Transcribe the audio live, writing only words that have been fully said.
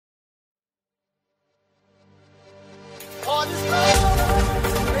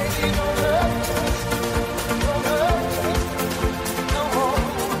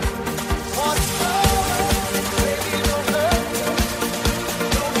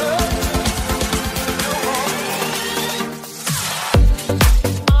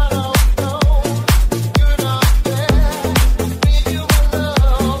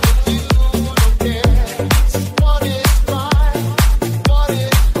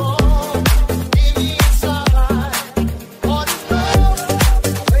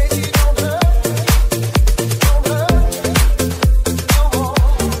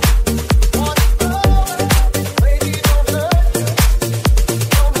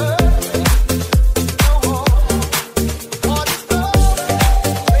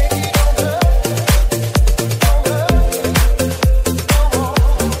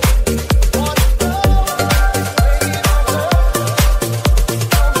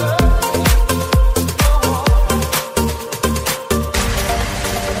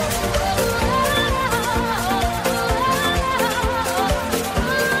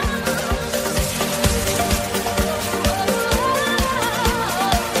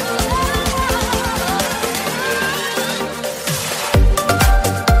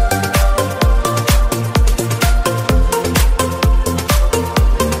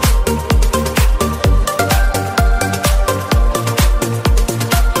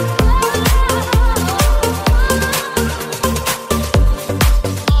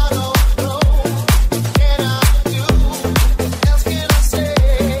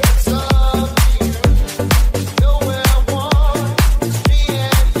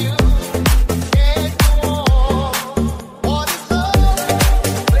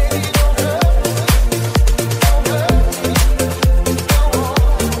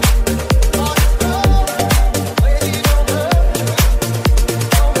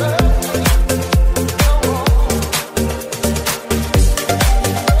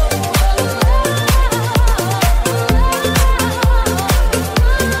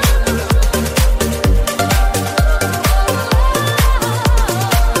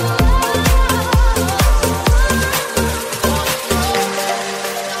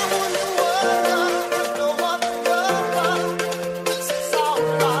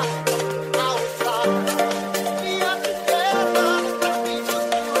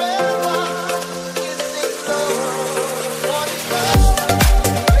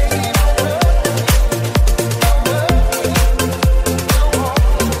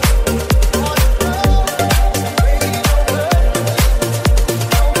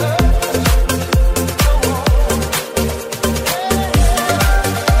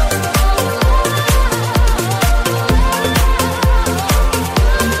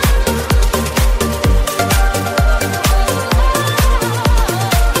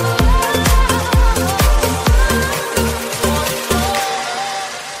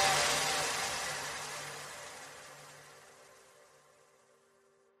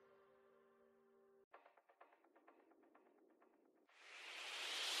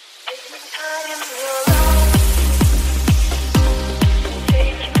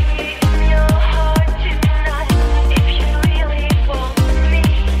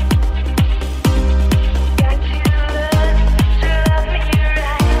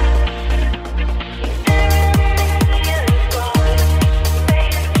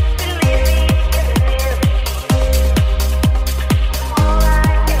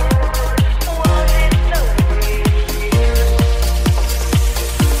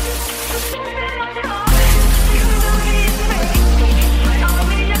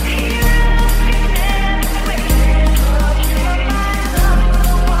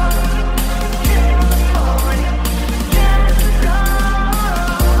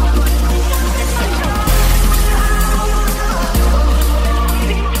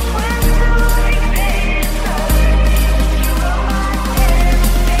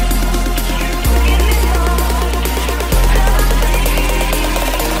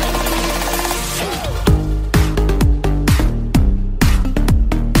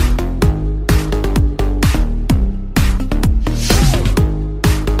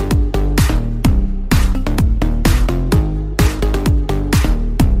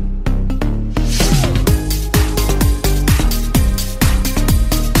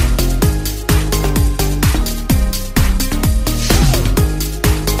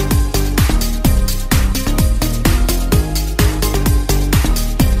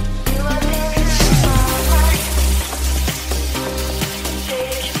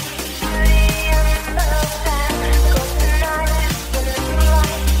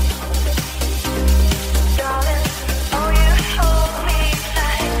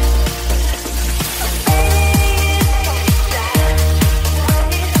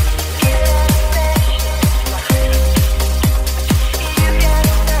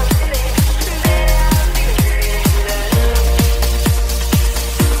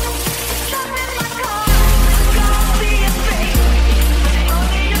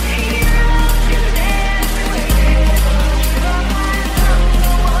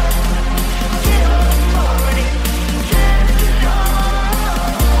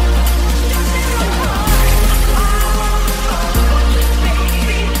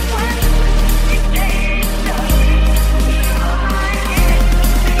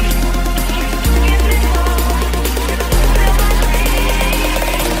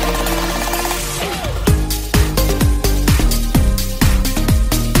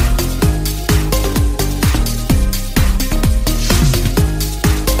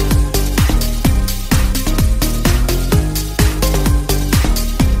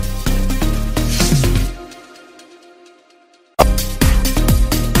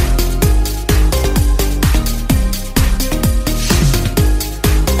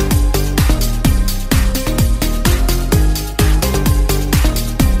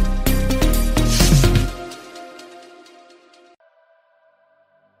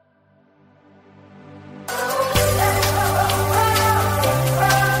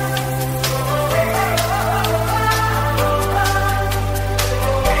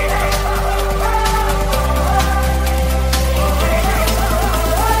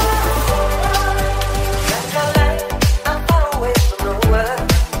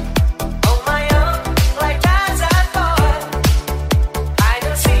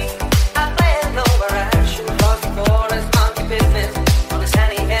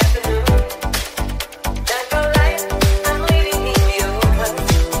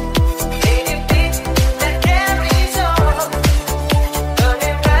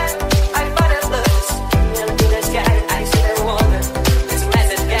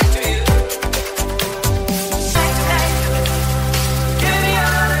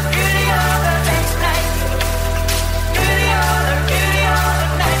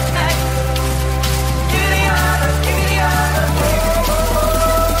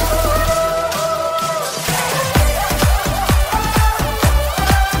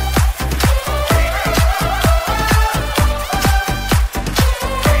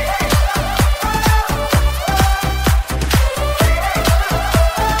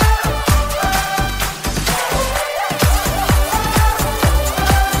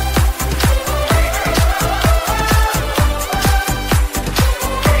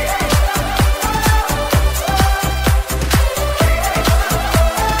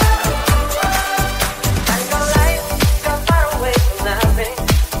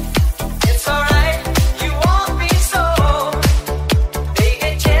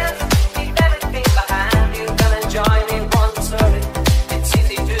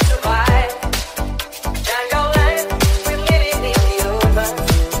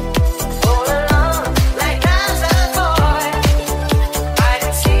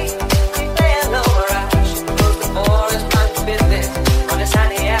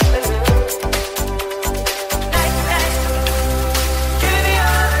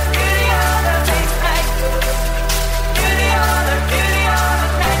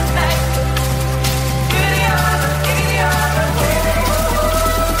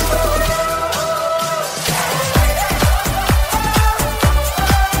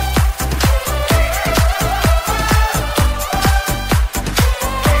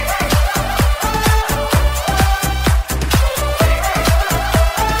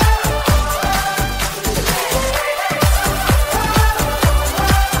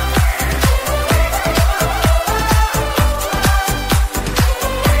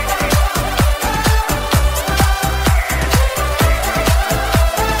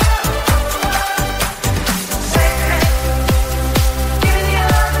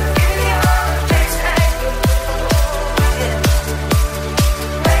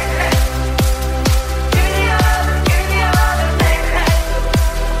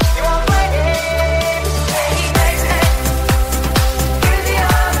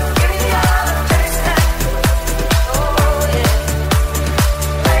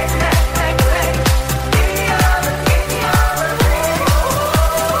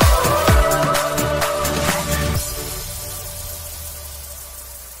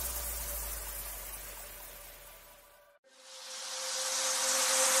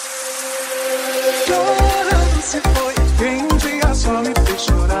Chorando se foi quem um dia só me fez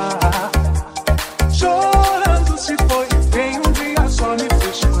chorar. Chorando se foi quem um dia só me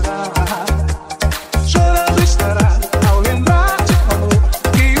fez chorar. Chorando estará ao lembrar de um amor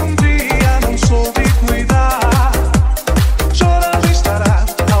que um dia não soube cuidar. Chorando estará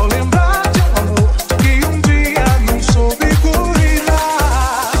ao lembrar de um amor que um dia não soube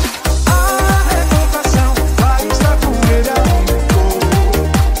cuidar. A recordação vai estar com ele aonde for.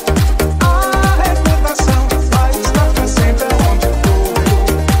 A recordação vai estar pra sempre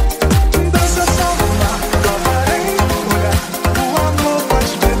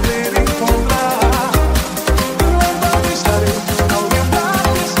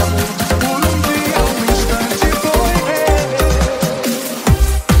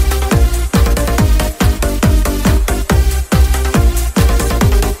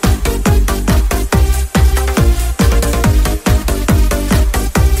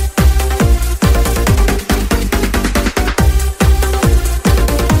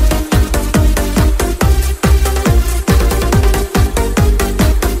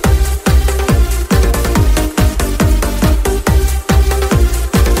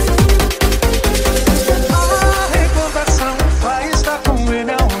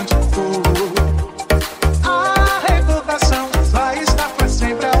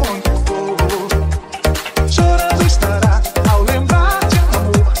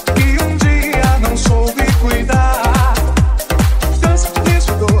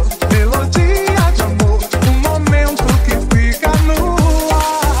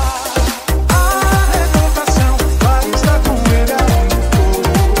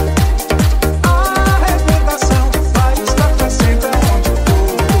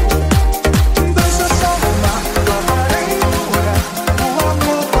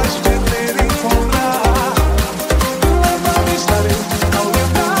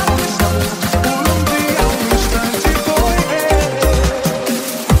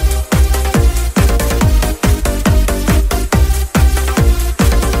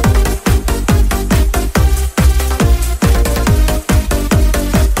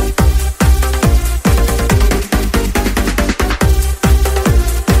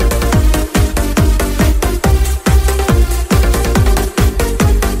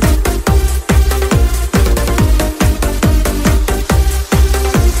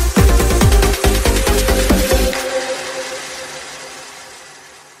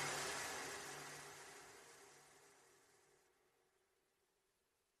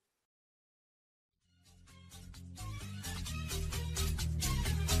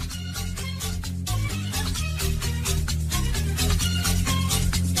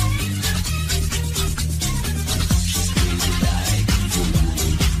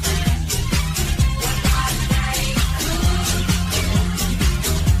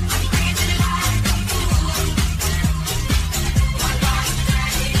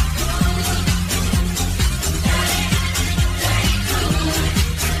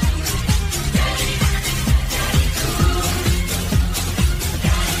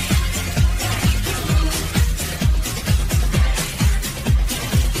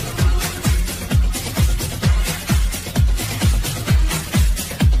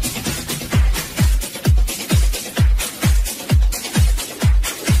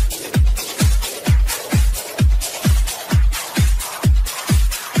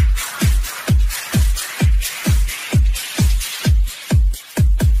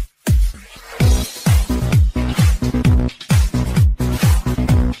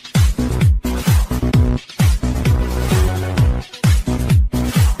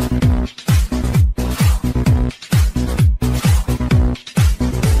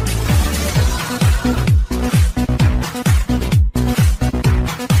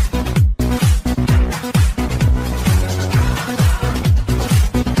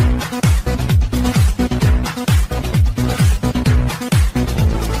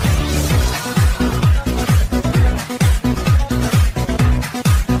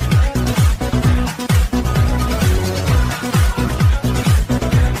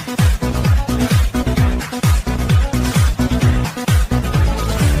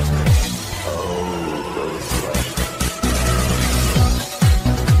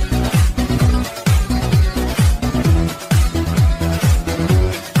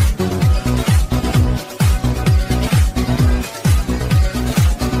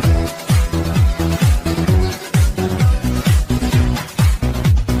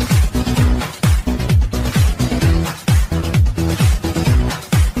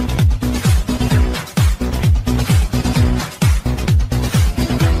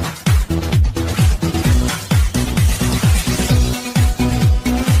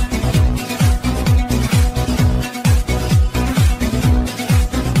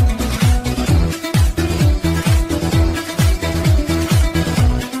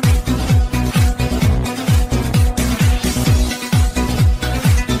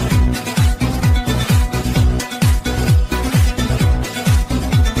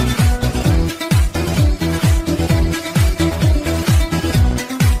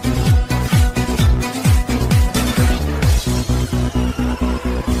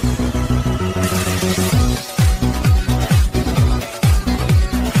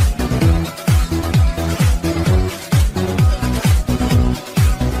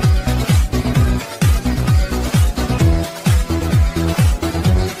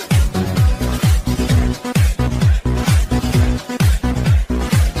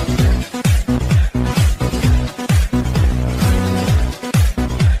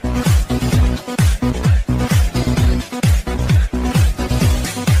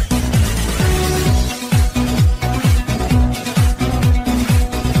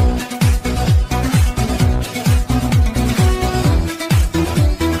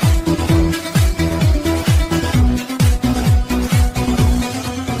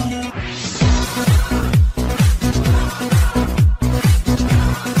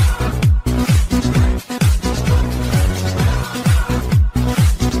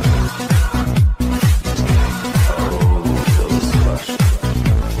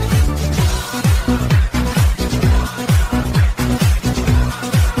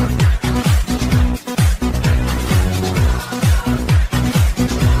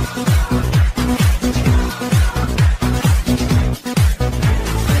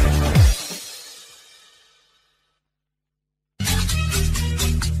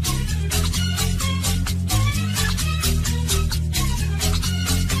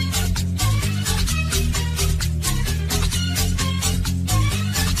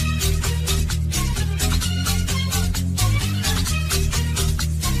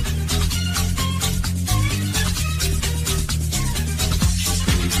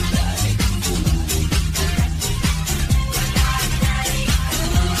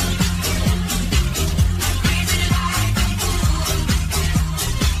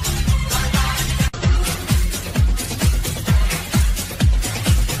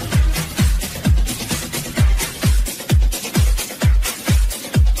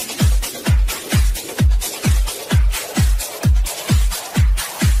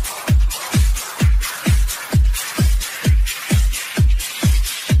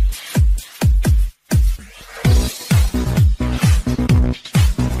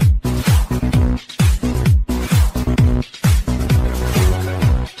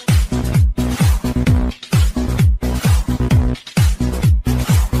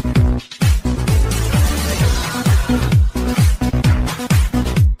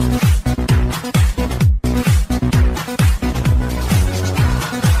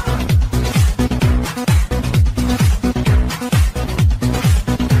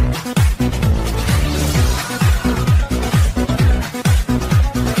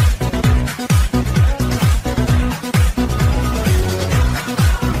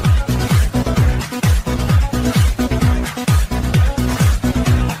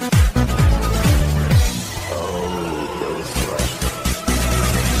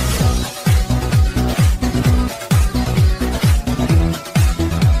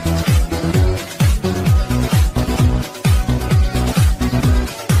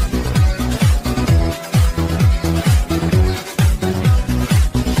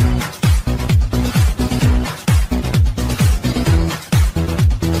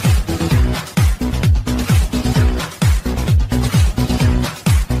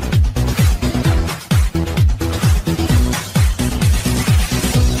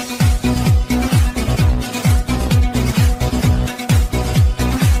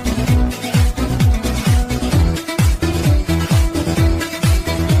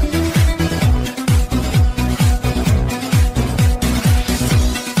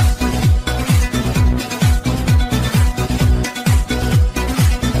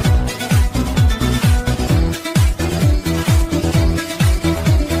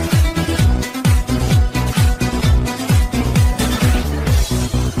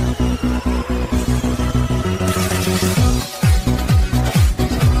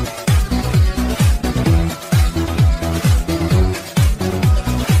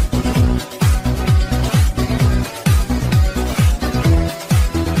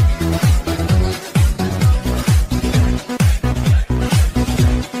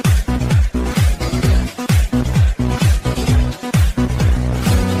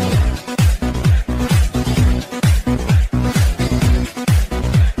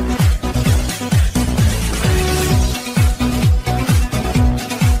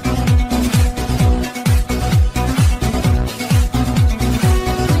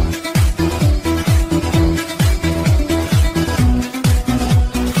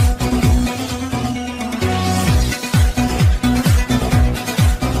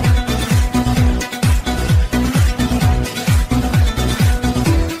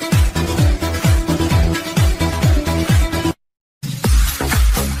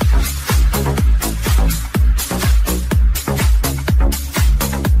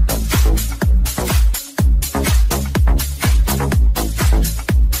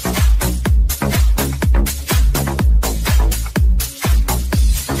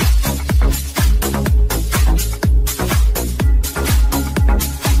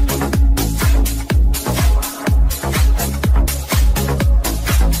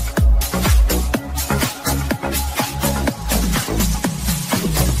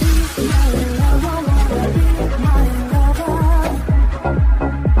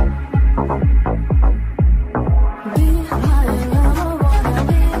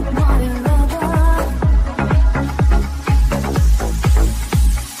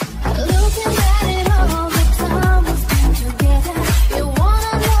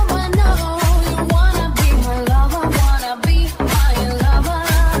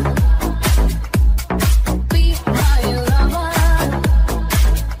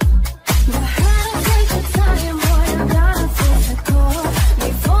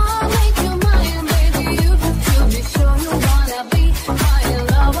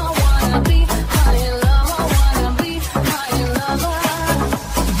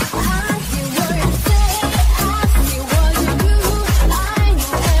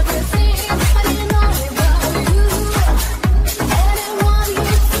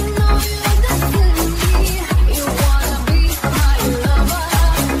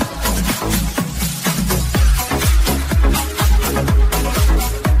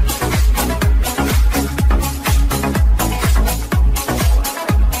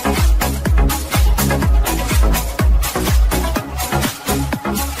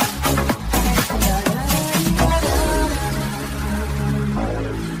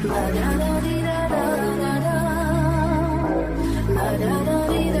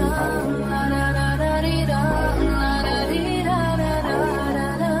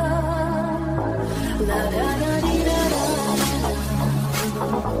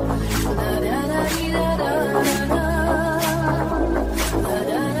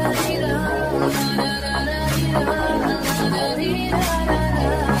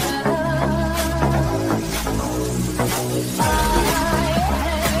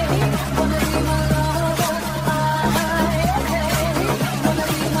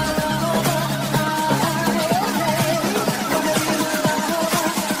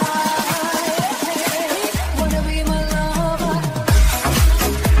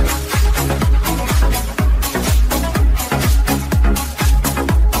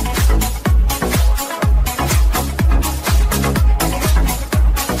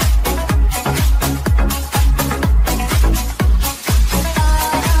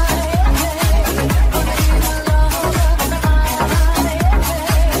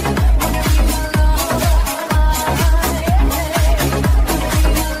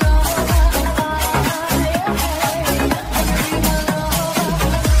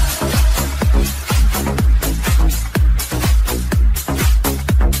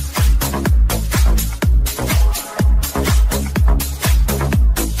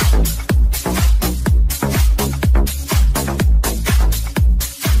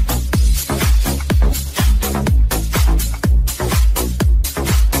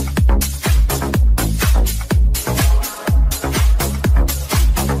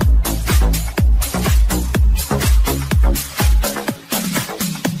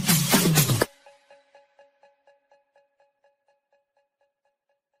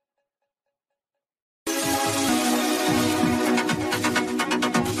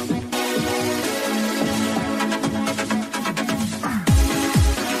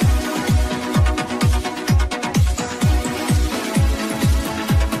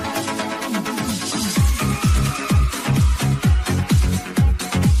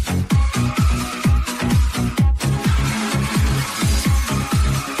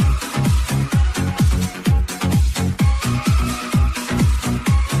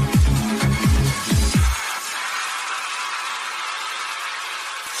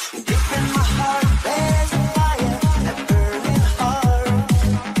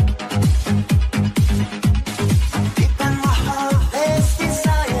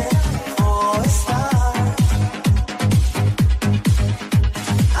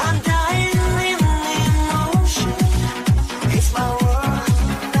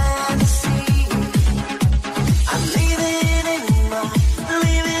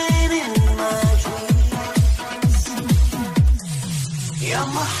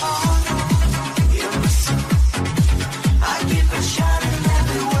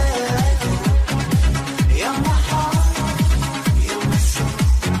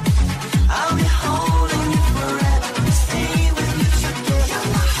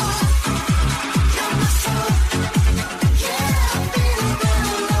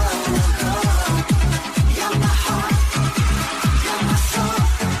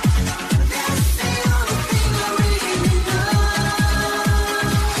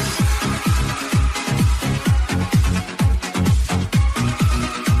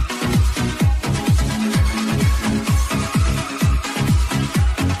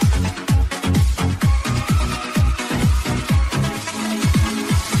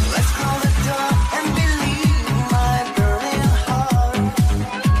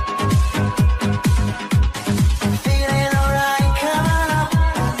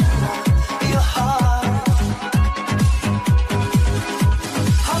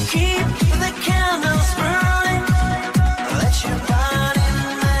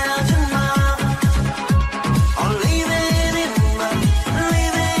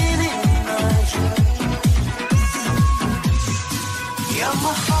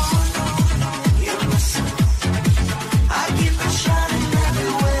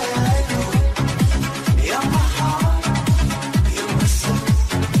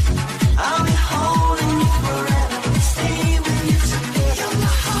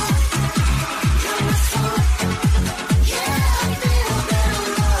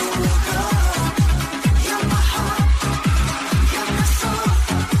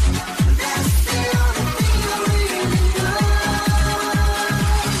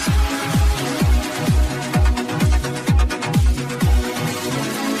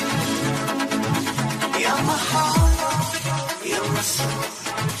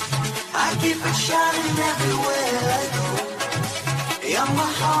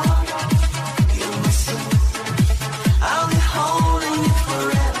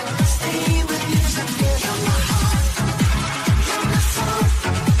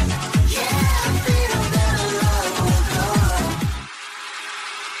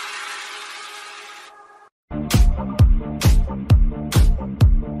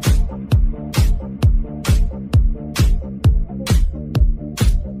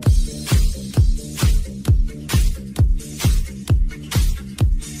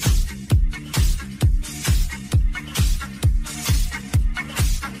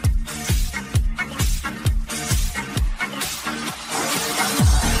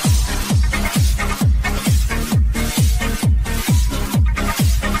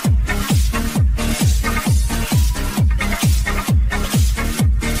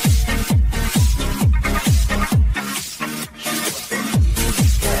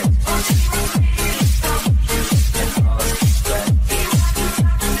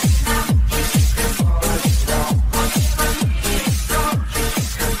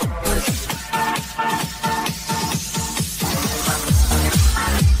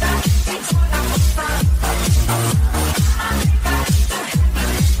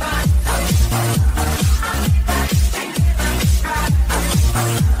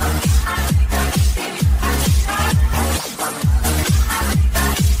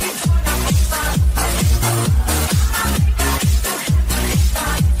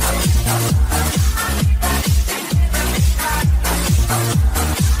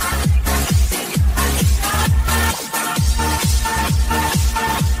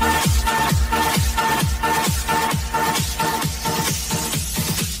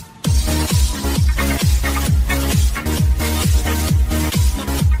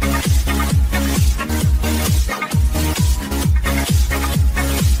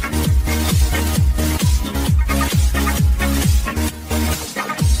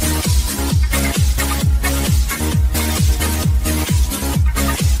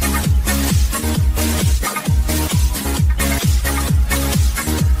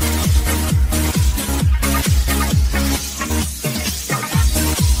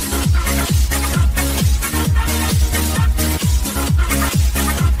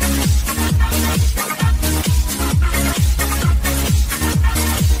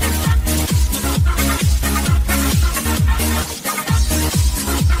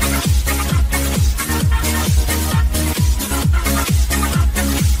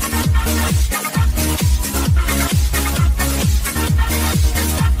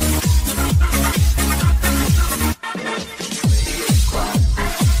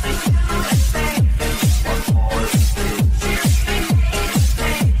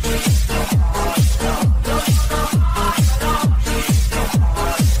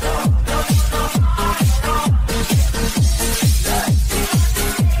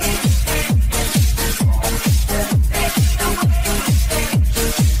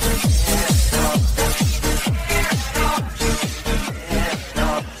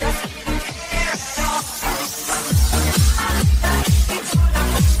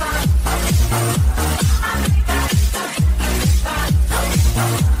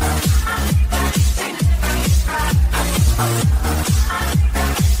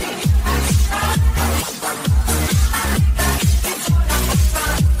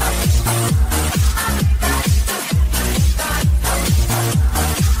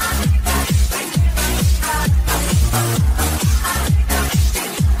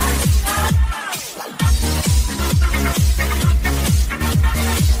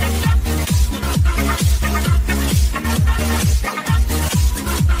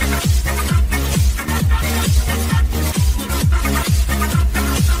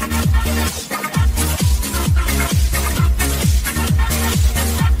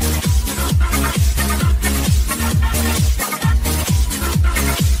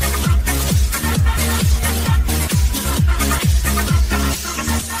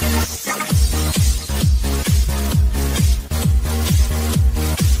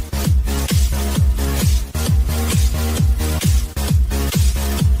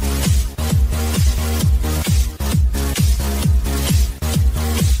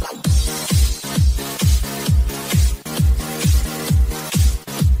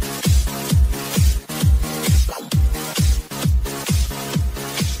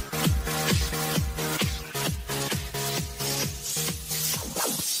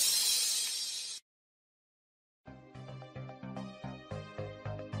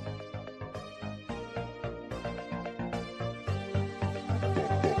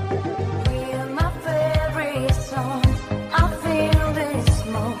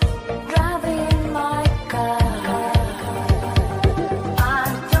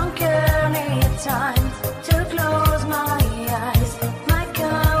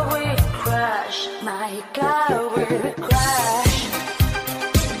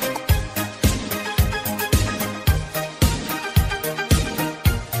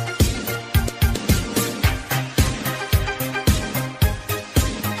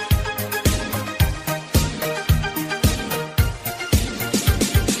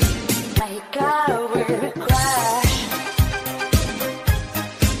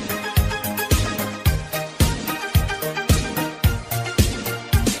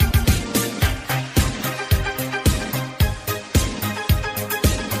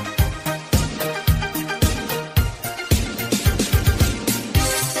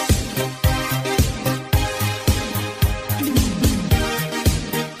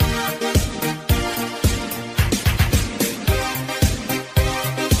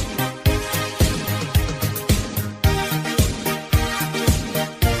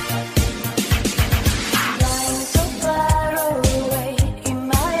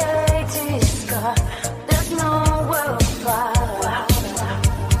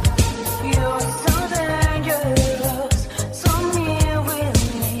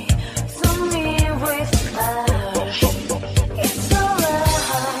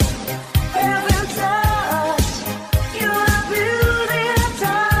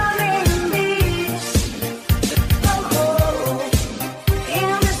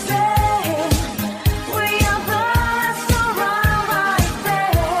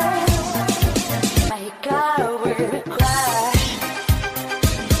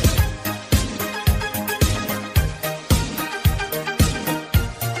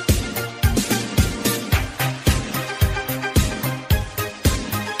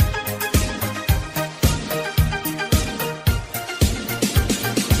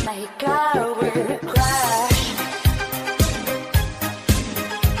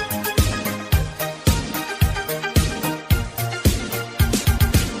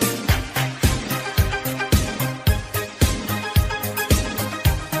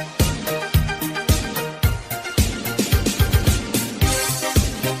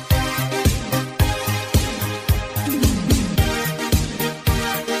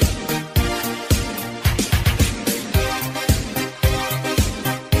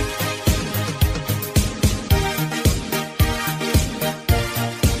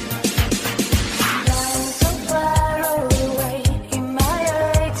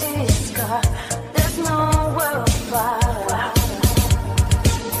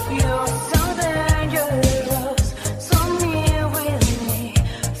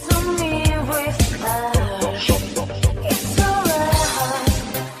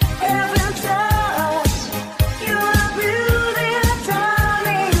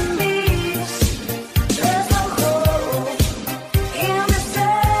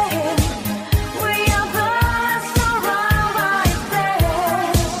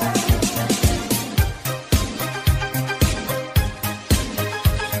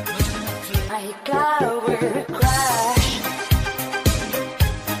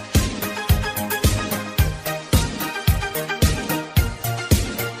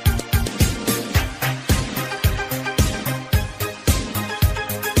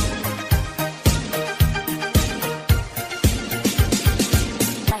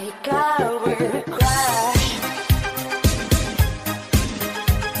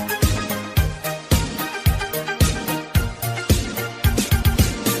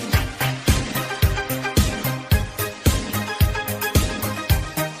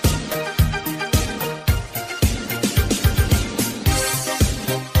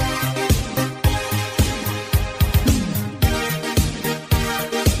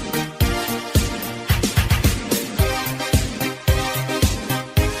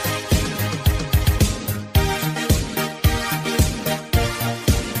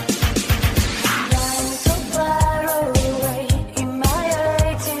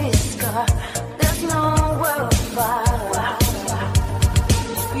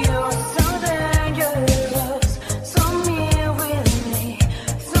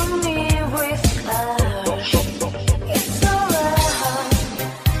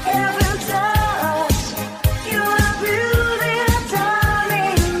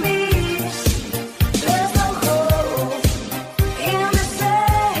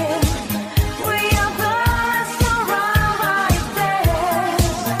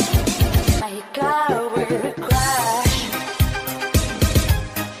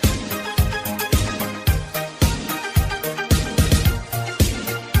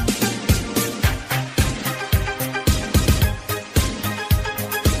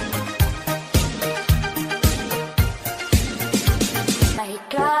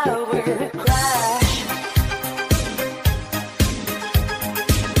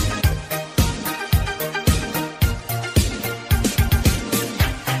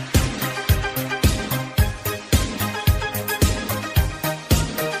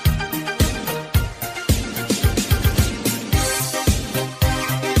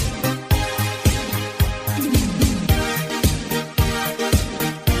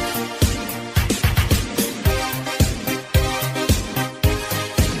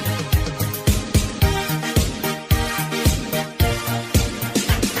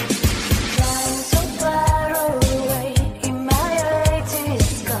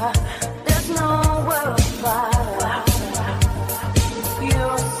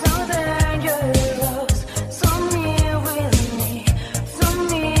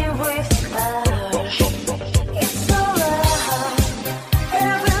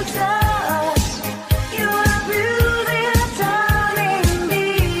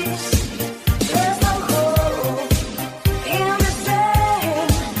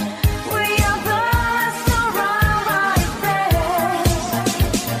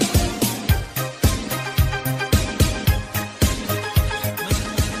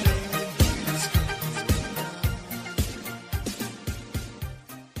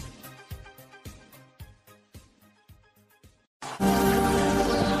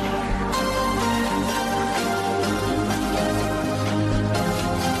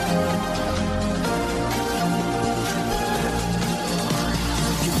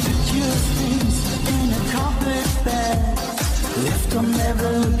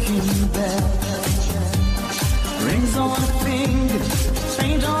looking back. Rings on your finger,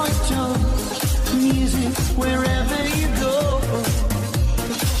 paint on your toes, music wherever you go.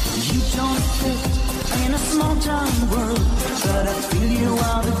 You don't fit in a small town world, but I feel you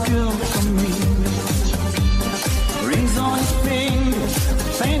are the girl for me. Rings on your finger,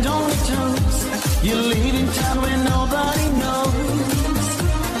 paint on your toes, you live in town where nobody knows.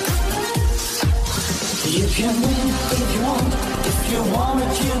 You can win if you want, if you want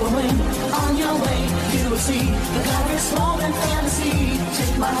it you will win. On your way you will see that life is more than fantasy.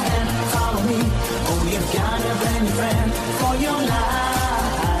 Take my hand, follow me, oh you've got a brand new friend for your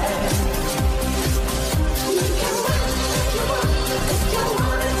life. You can win if you want, if you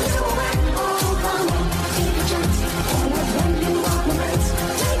want it you will win. Oh come on, take a chance, always when you want the best.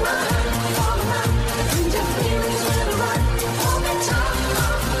 Take my hand, follow mine, and your feelings will run. Hold me tight.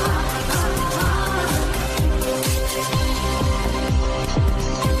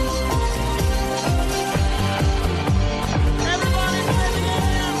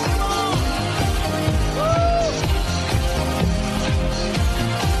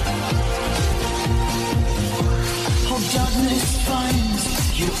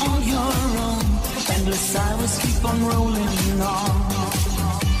 On your own, endless hours keep on rolling on.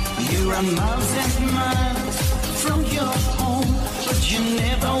 You are miles and miles from your home, but you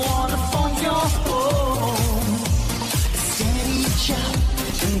never wanna find your home. Steady job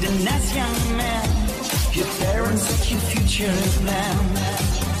and a nice young man, your parents set your future plan.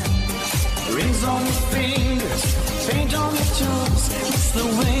 Rings on your fingers, paint on your toes, it's the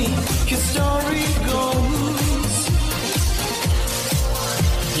way your story goes.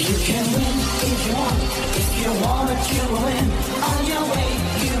 You can win if you want, if you want it you will win. On your way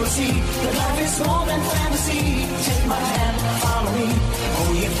you will see that life is more than fantasy. Take my hand, follow me,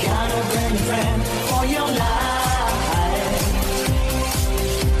 oh you've got a brand new friend for your life.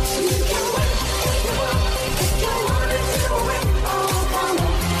 You can win if you want, if you want it you will win. Oh come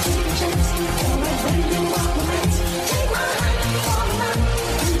on, take a chance, always when you want the best. Take my hand, follow mine,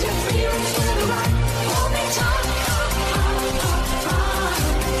 and your feelings will right. Hold me tight.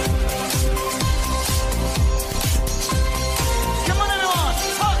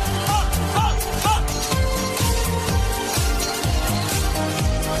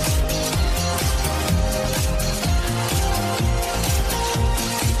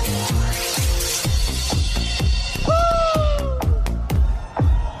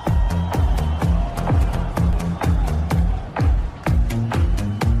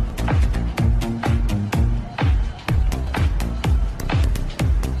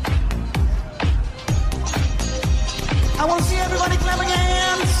 I want to see everybody clapping your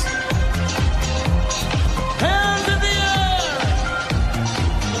hands. Hands in the air.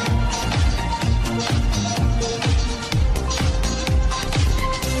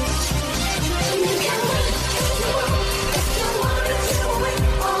 You can win if you want, if you want it you will win.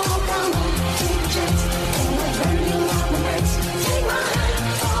 Oh come on, take a chance, always when you want the best. Take my hand,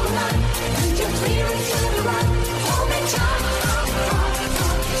 follow mine, and your feelings will run. Hold me tight.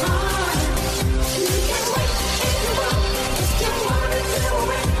 You can win if you want. You want it, you will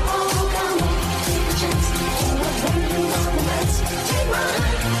win. Oh, come on, take a chance. Always when you want the best. Take my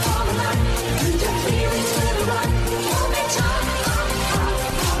hand, follow mine, and your feelings will run. Hold me tight.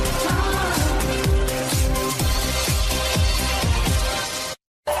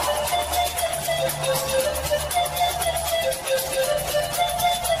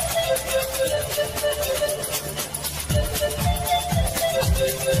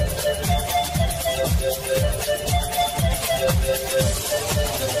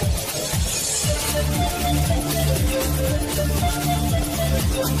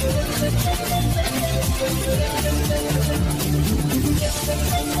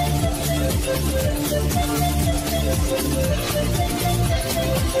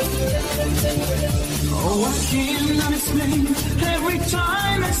 Oh, I cannot explain. Every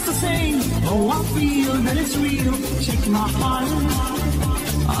time it's the same. Oh, I feel that it's real. Take my heart.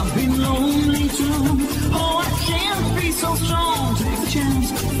 I've been lonely too. Oh, I can't be so strong. Take a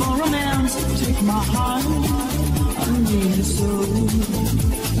chance for romance. Take my heart. I need it so.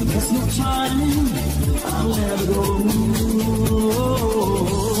 There's no time. I'll let it go.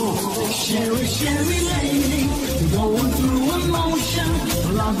 Sherry, Sherry lady, going through emotion.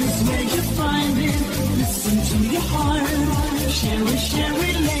 Love is where you find it. Listen to your heart. Sherry,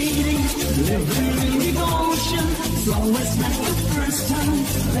 Sherry lady, living in devotion. It's always like the first time.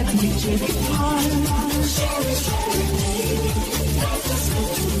 Let me take it hard. Sherry, Sherry lady, life is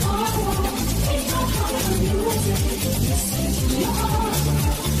like tomorrow. Take my heart from you. Listen to your heart.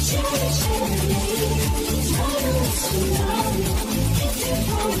 Sherry, Sherry lady, tell me what's the love. If you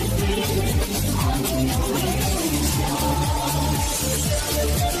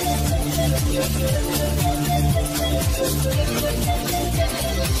I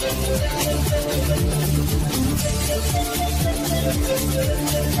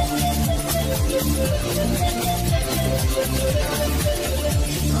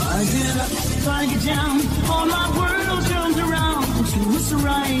get up, I get down, all my world turns around. Who's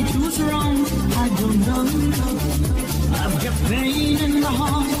right, who's wrong, I don't know. I've got pain in my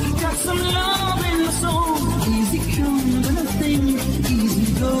heart, got some love in my soul. Easy come when I think, easy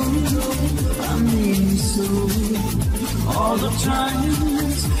go. I mean so. All the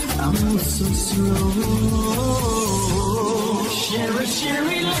times I move so slow.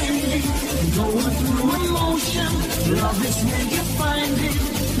 Sherry lady, going through emotion. Love is where you find it.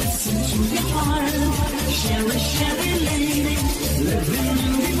 Listen to your heart. Sherry lady, living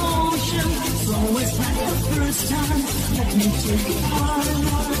in devotion. It's always like the first time. Let me take it hard.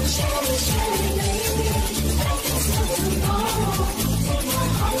 Sherry lady, I can stop tomorrow. Take my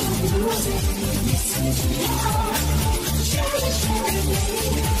heart and lose it. Listen to your heart. Sherry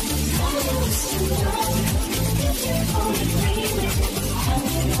lady, come and listen to love. If you're only dreaming, I'll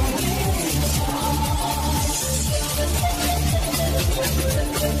be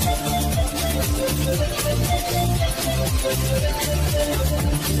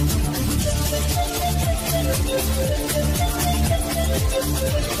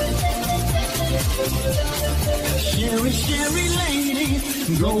Sherry lady,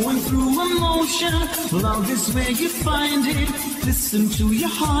 going through emotion. Love is where you find it. Listen to your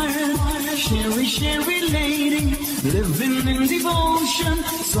heart. Sherry lady, living in devotion.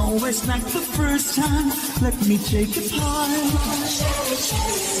 It's always like the first time. Let me take it hard. Sherry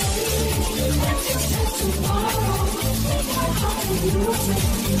lady, let's just start tomorrow. Take my heart and lose it.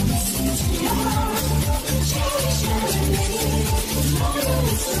 Listen to your heart. Sherry lady,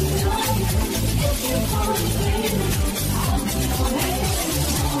 always alive. If you want to baby, I'll be away.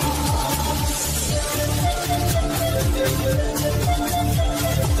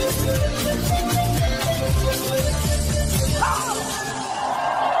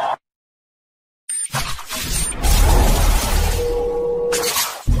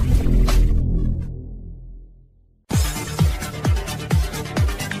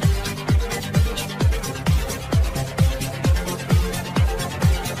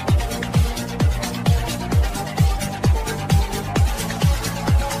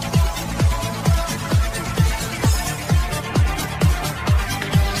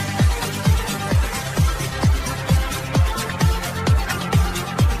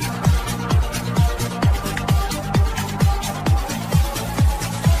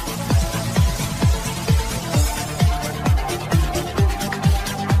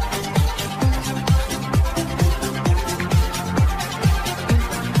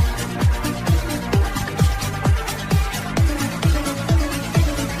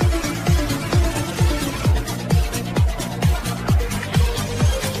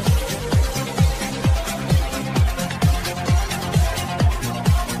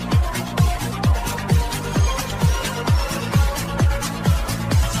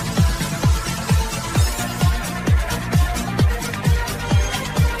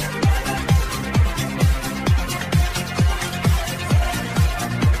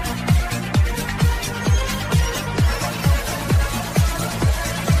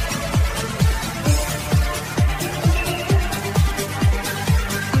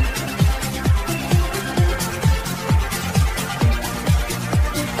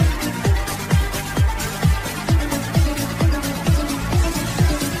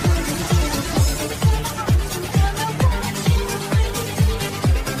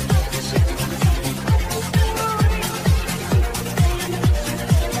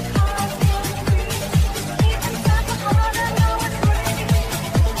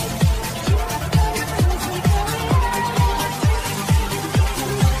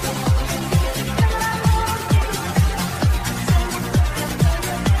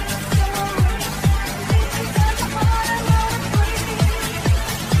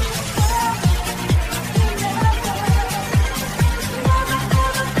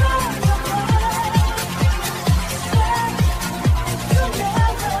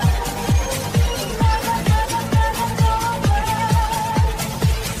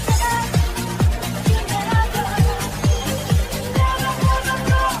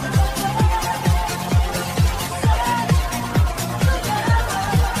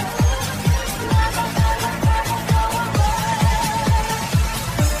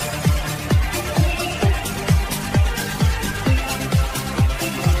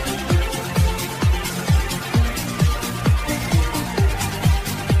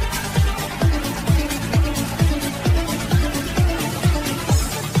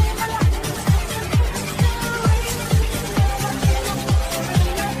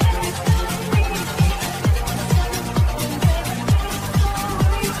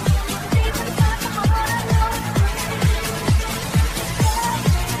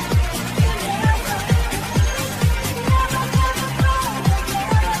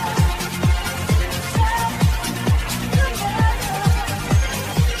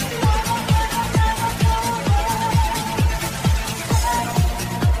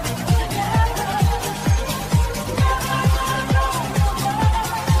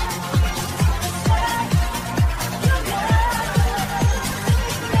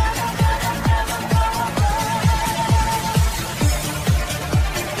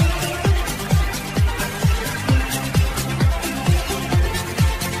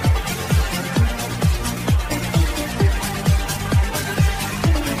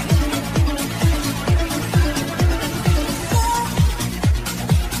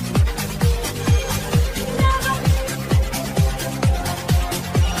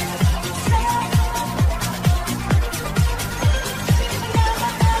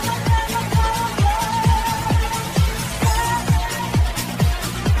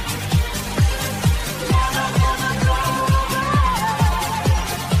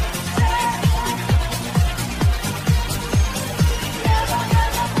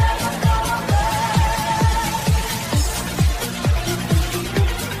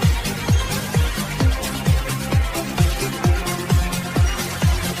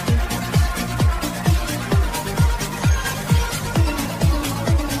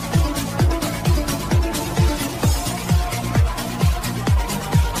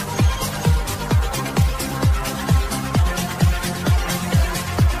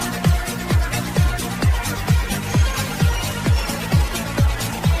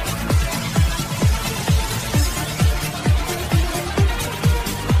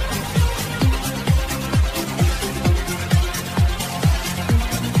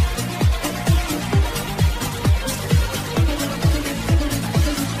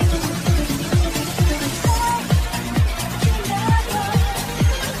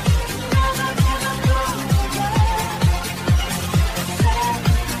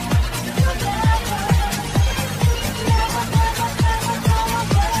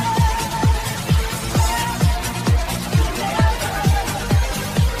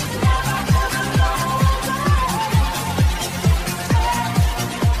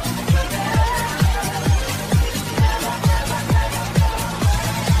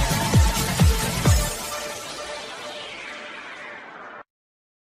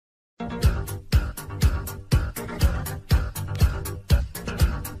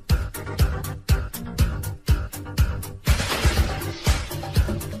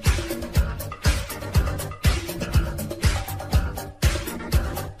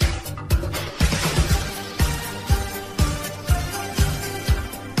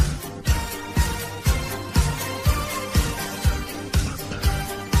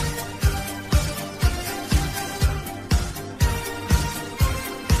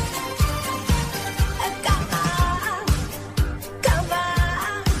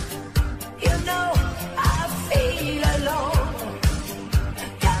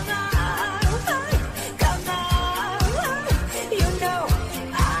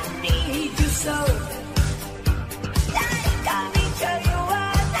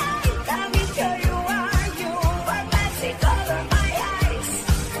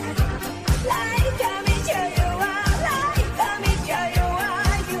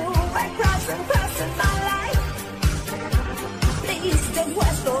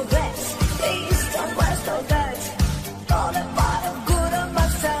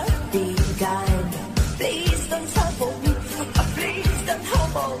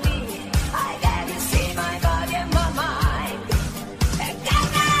 for me. I let you see my body and my mind.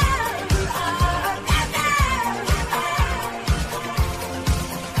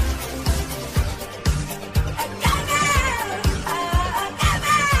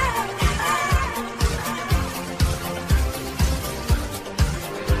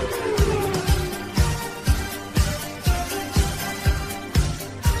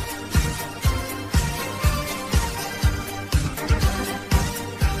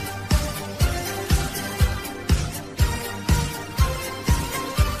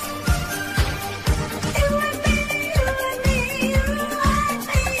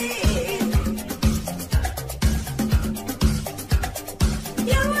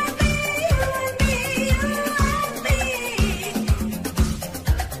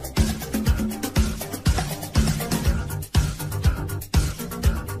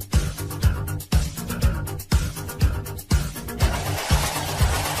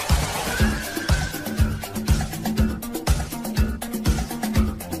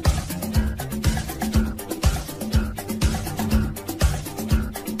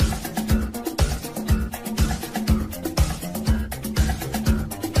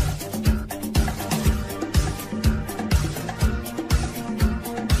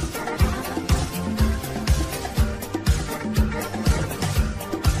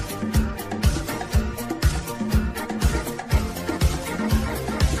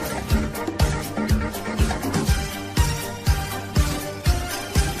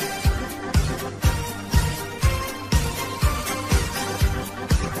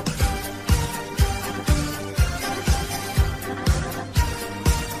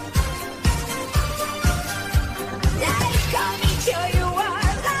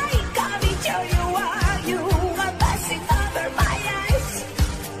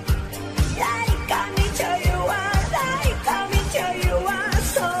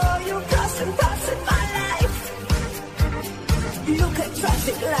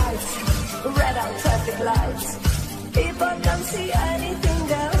 Come on, come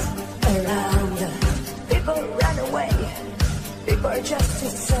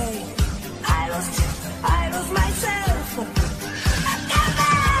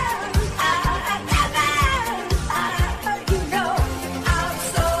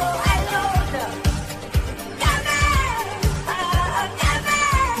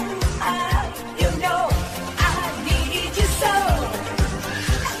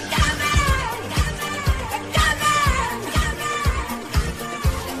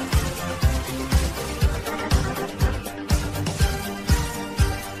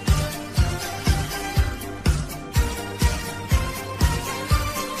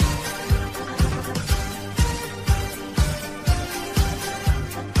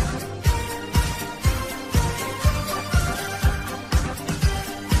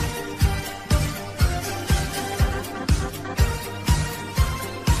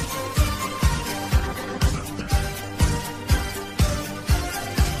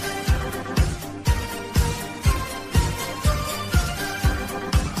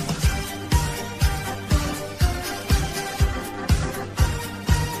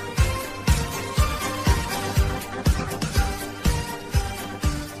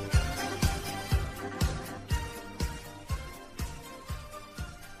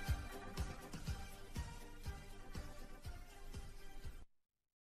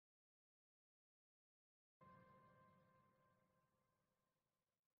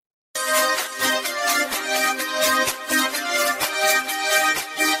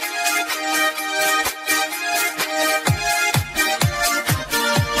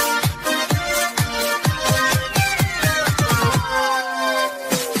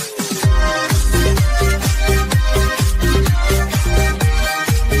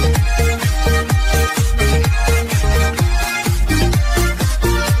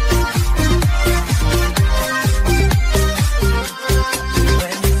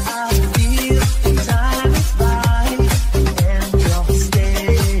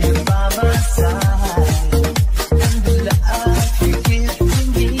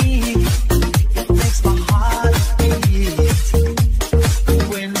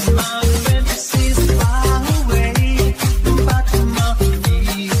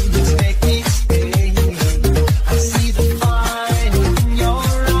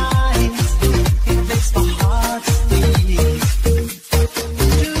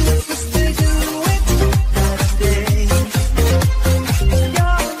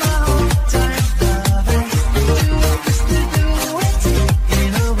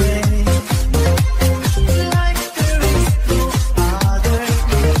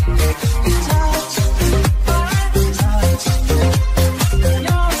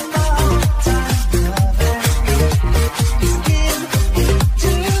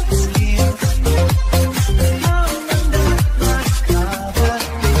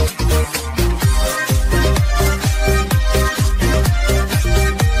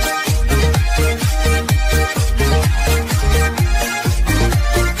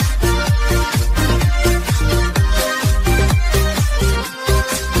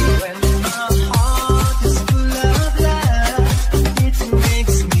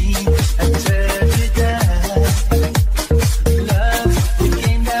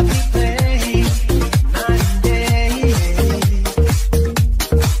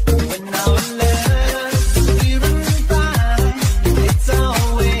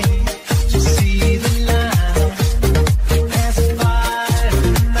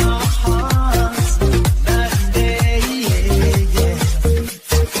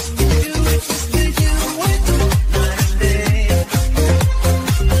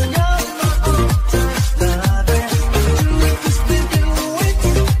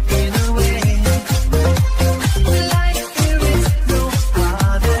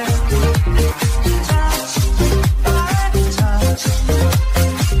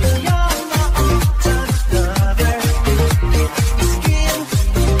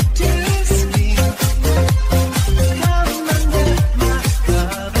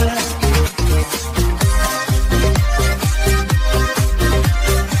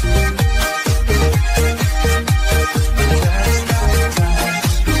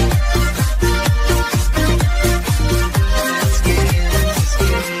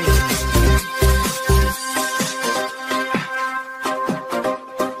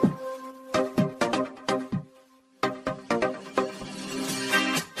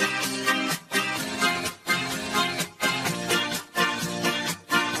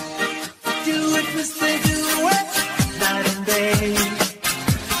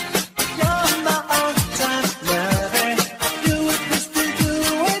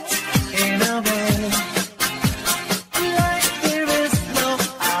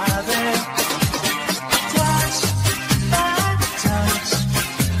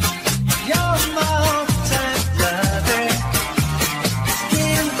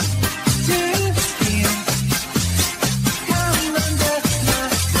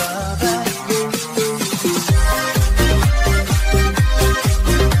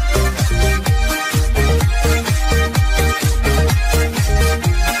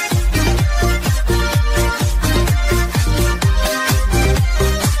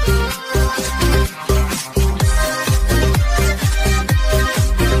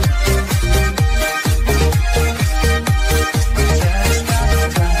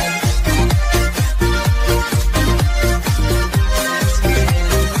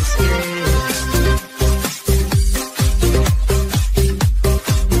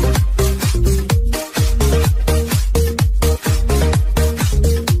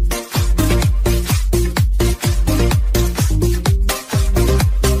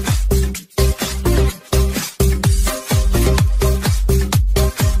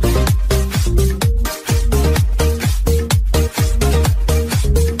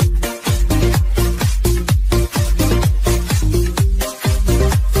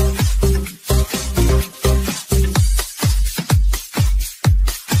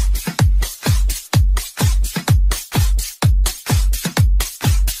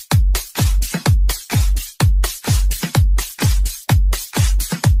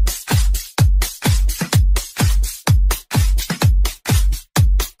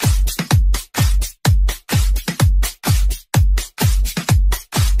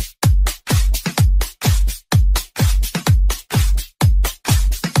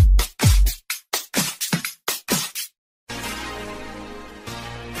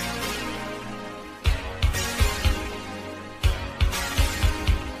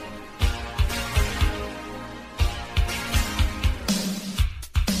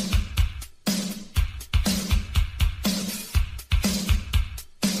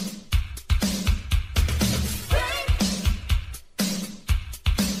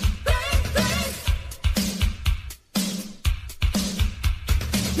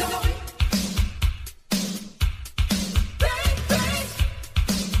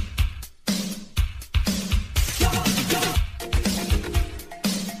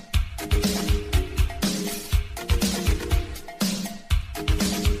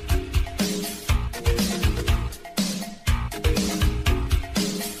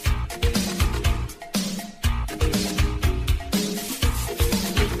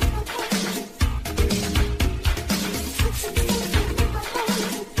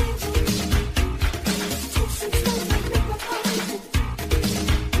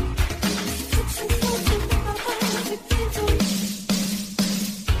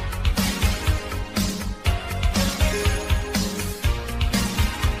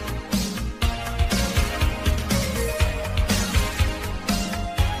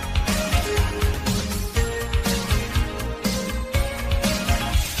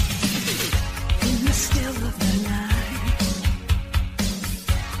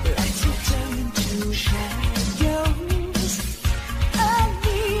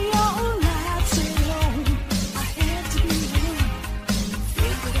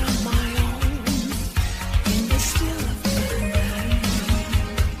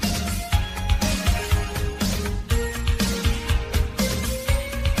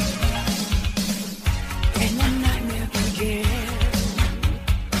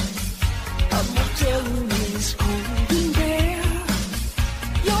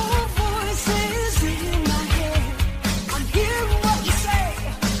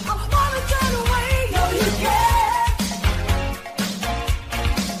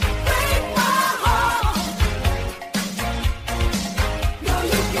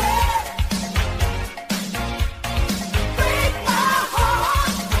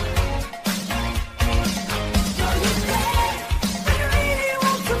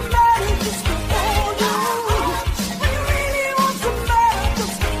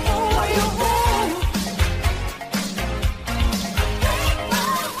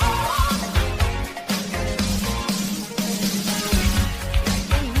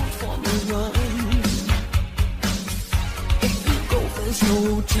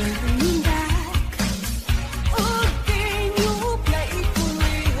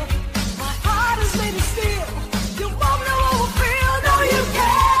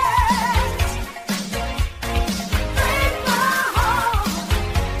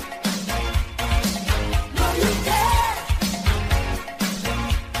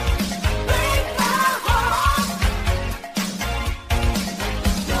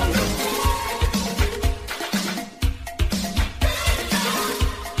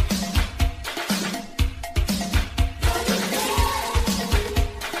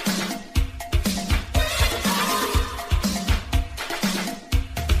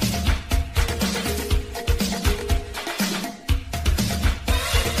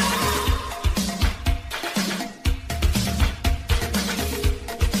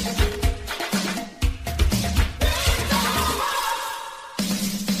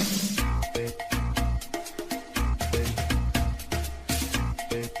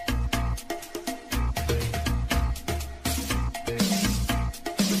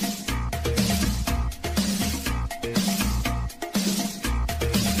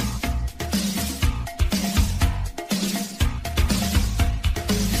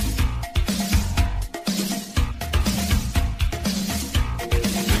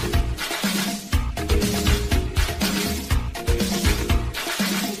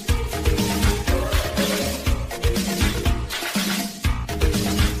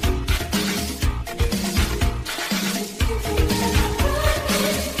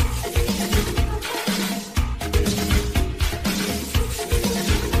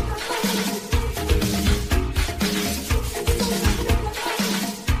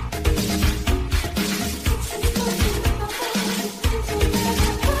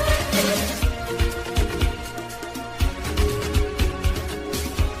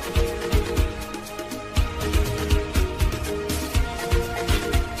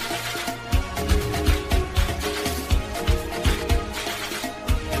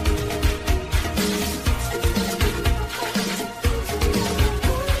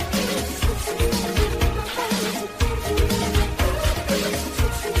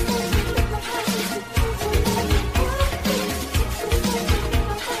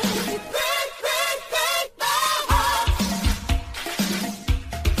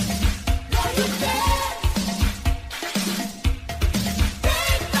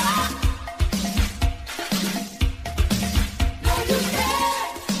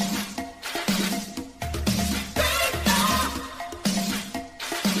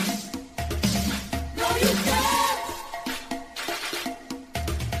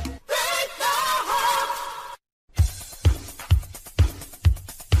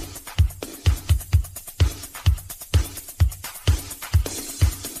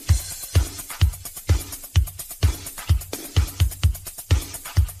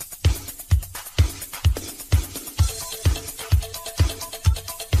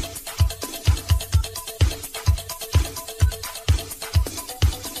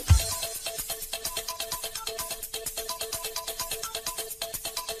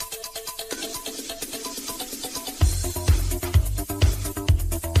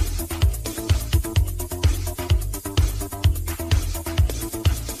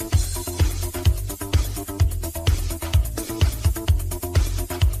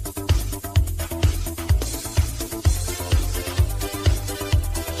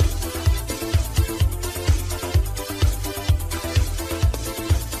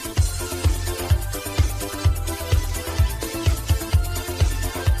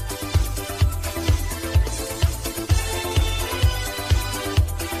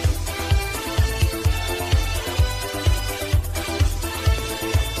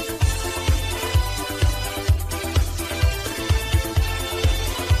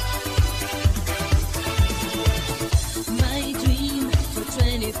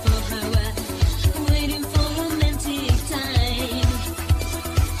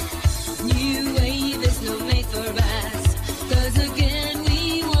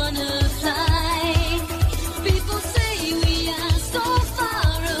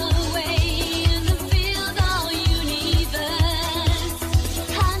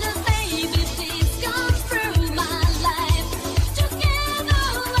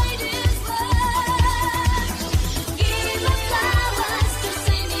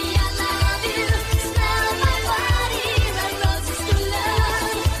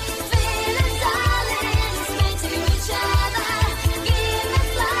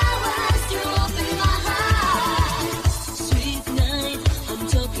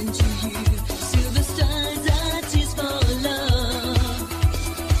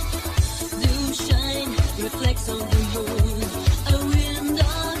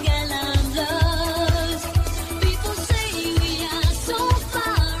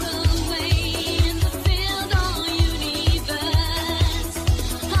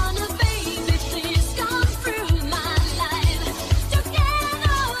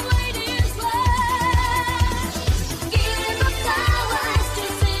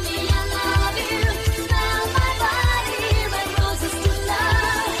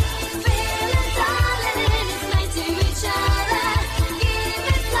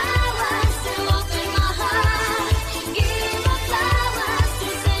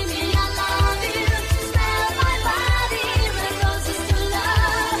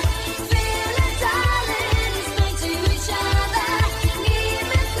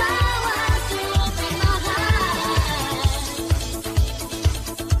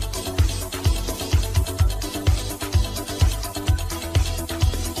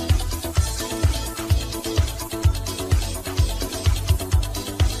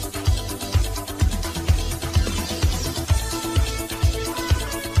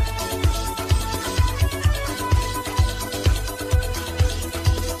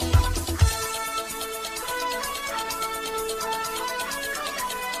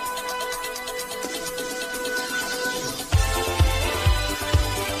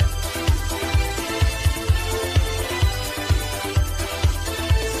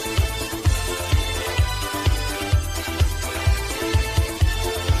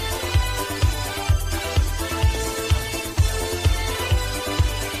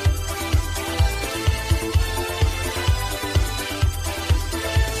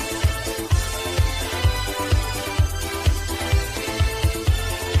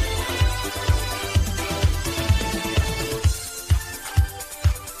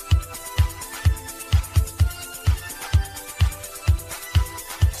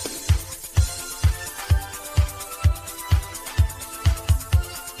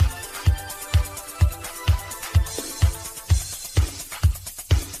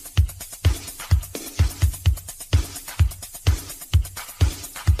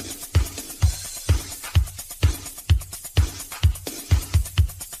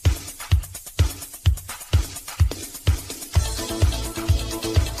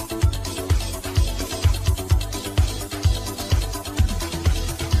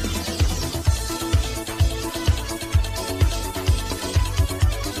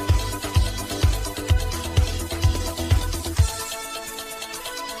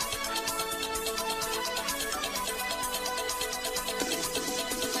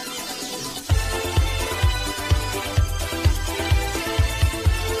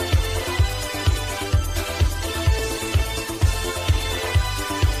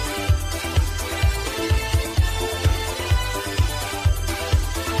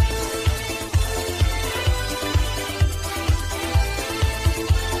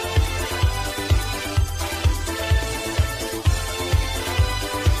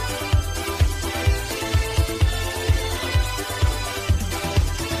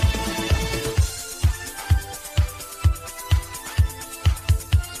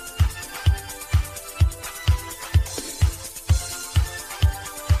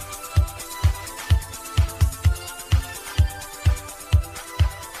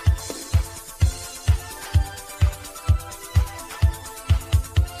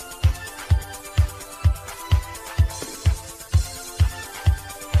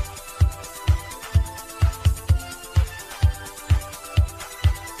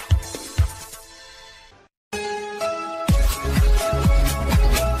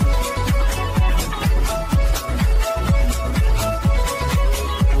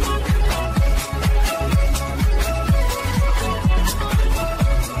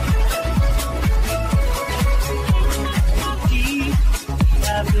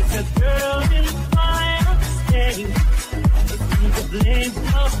is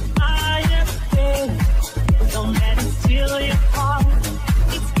the highest thing. Don't let it steal your heart.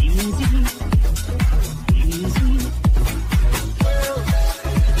 It's easy, easy.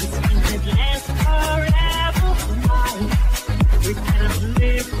 This thing that lasts forever. Why? We can't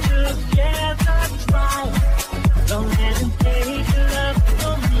live together. Try. Don't let him take love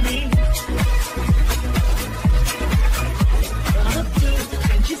from me. Gonna do,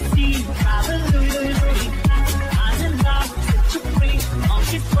 can't you see? Hallelujah. I'm in love, set you free. All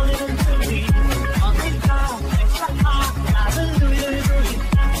she's pulling into me. On the top, extra hot. Hallelujah.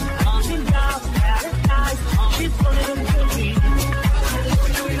 On the top, paradise. All she's pulling into me.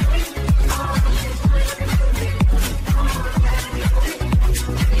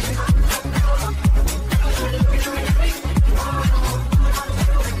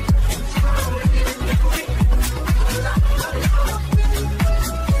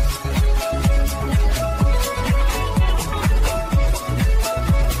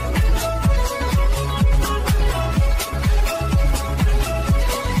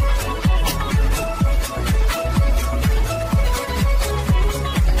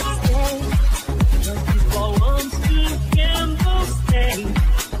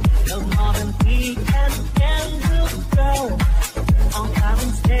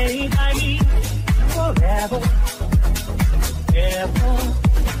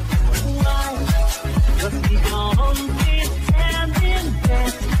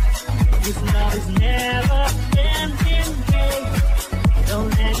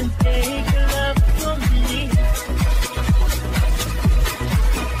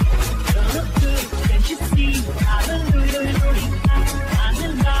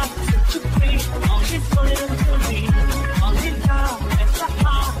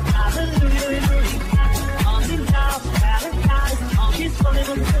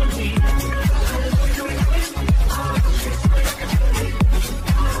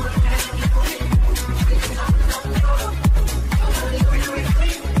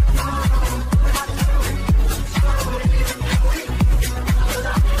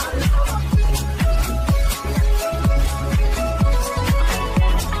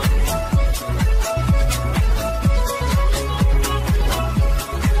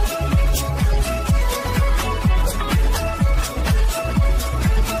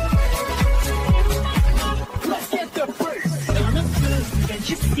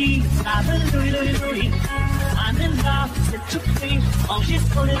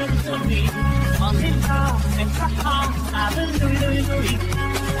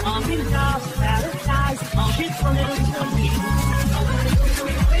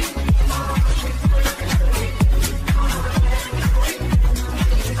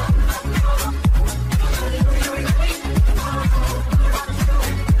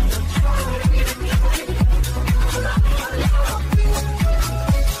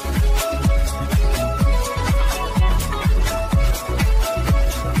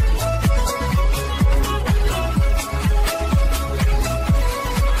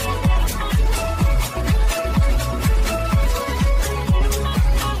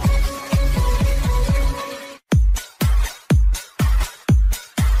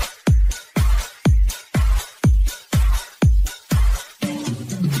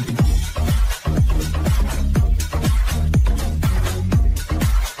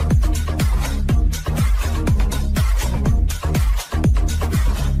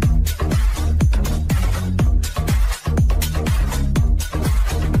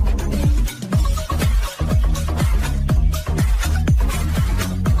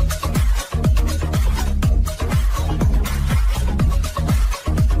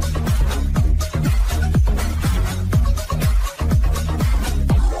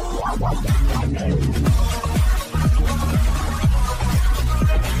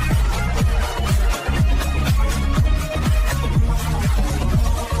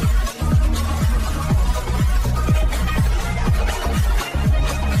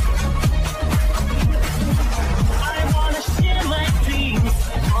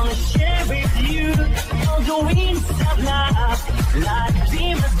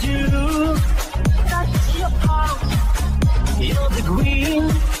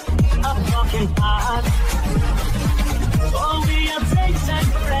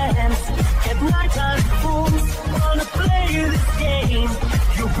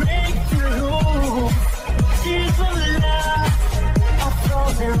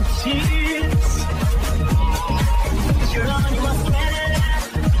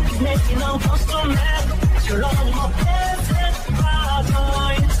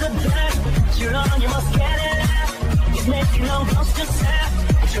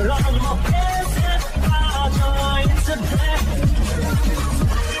 You're on my best, I join today.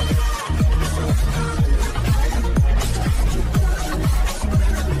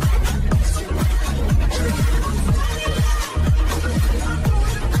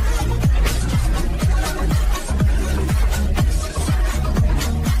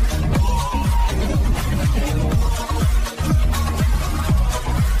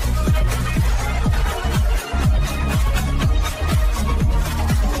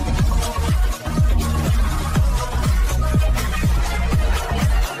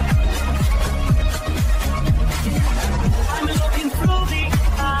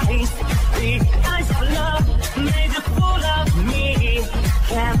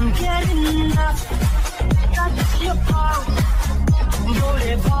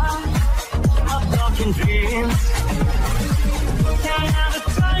 making dreams. Can't have a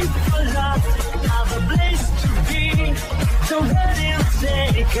time for love, have a place to be. Don't let him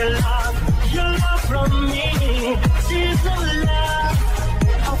take a love, your love from me. Tears of love,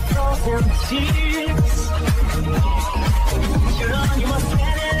 of frozen tears. You're on, you must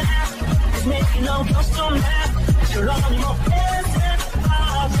get it out. It's making no ghost on that. You're on, you must get it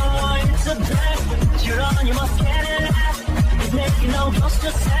out. Oh, it's a drag. You're on, you must get it out. It's making no ghost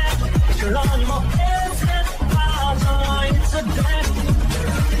to sad. You're on, you must get it out. Oh, it's a drag.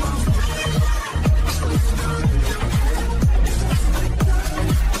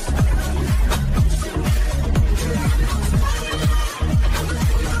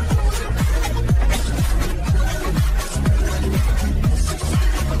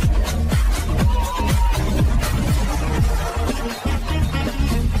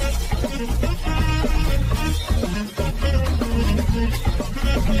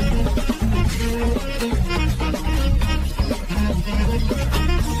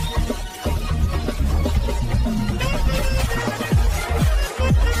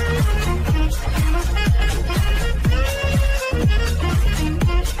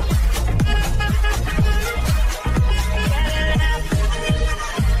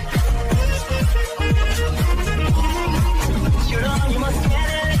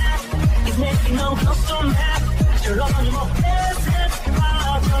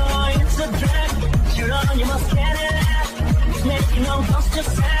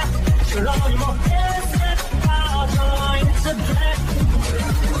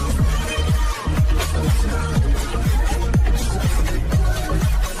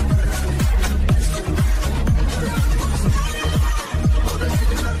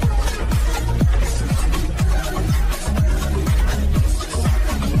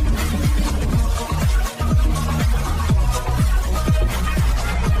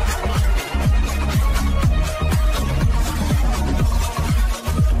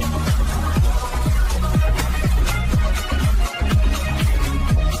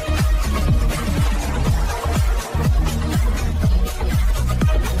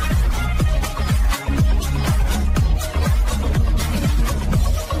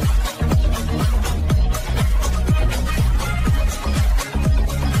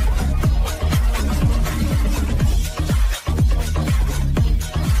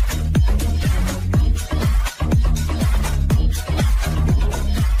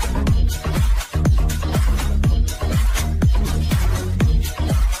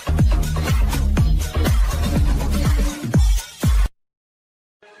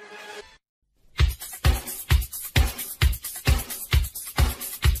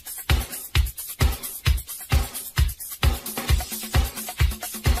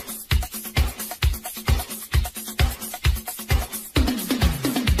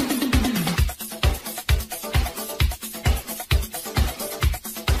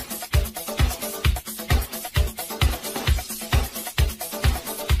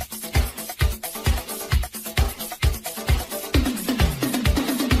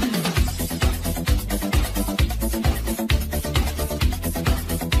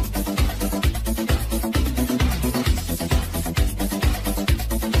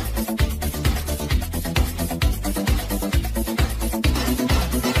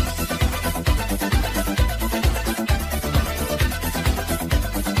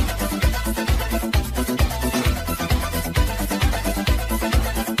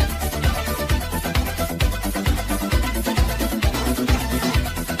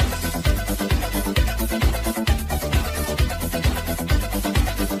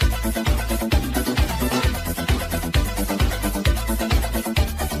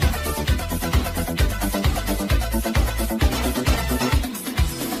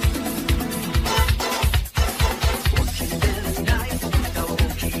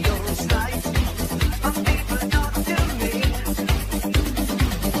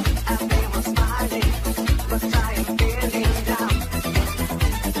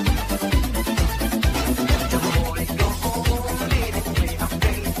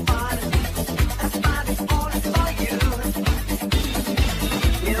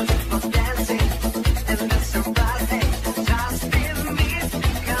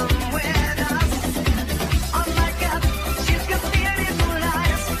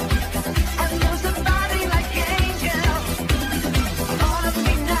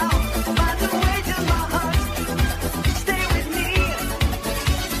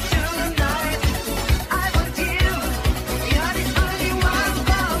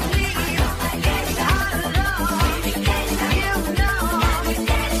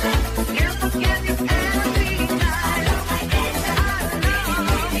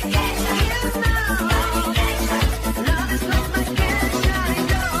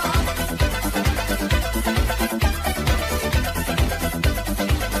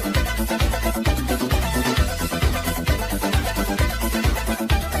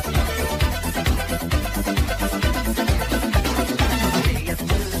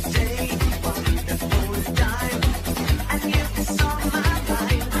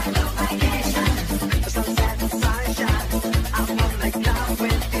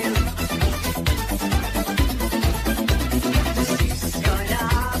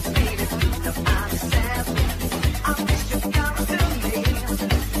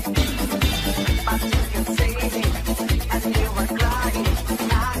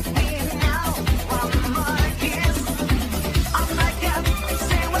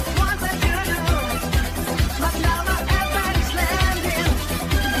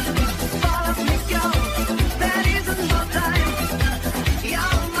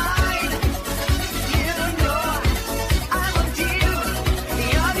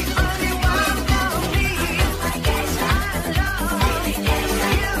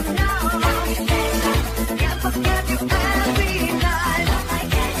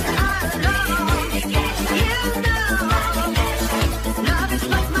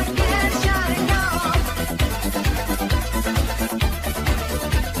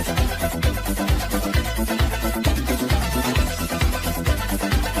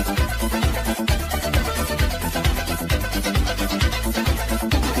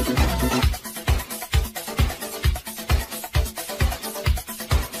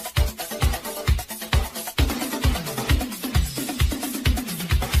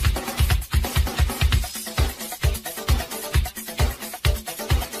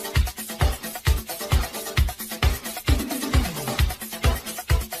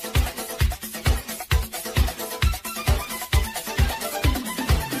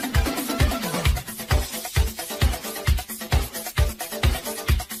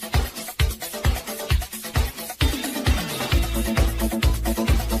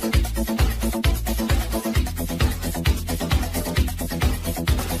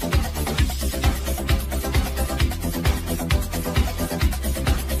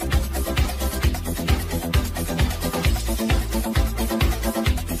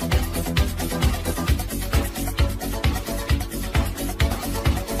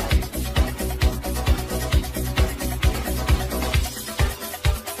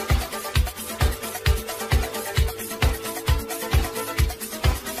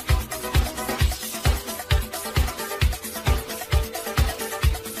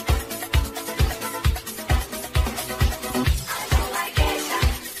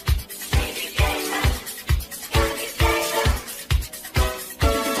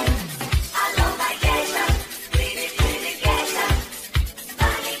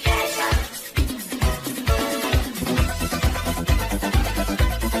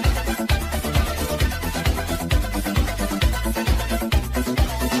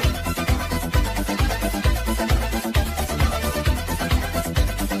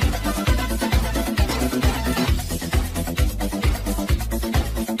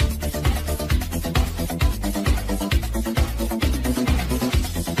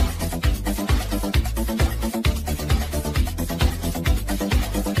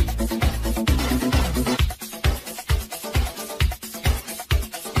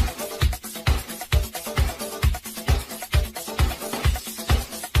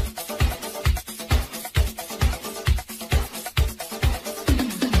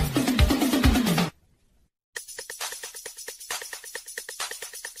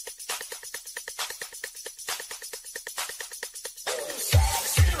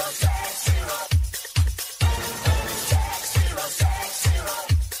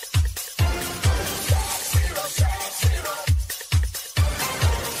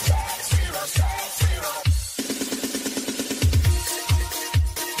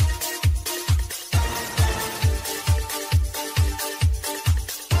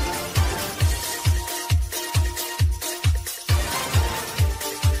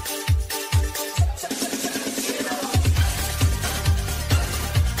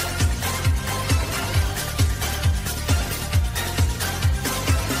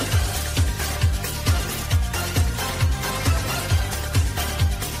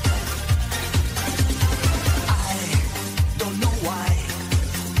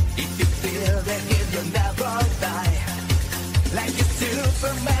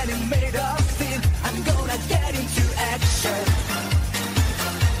 getting made of steel. I'm gonna get into action.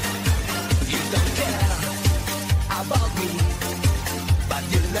 You don't care about me, but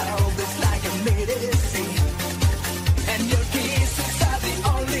your love is like a medicine, and your kisses are the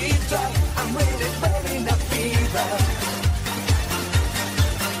only drug. I'm really burning a fever.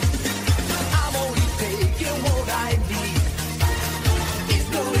 I'm only taking what I need. It's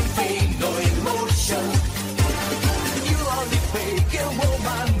no pain, no emotion. You only fake a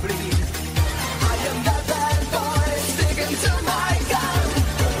woman bleed. I am that bad boy sticking to my gun.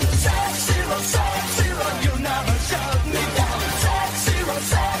 Sex zero, you never shut me down. Sex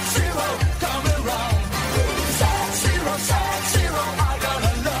zero, come around. Sex zero, I got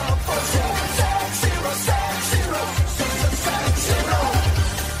a love for sex. Sex zero, sex zero.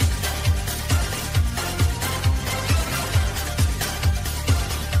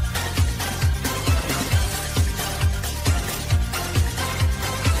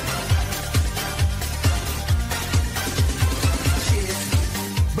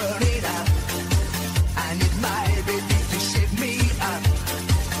 Burn it up. I need my baby to shake me up.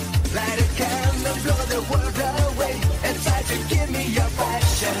 Light a candle, blow the world away, and try to give me your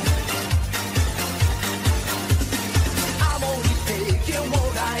passion. I'm only taking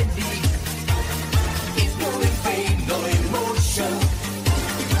what I need. It's no pain, no emotion.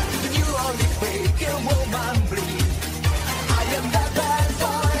 You only fake a woman bleed. I am that bad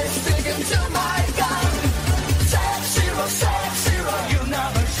boy sticking to my gun. Sex zero, you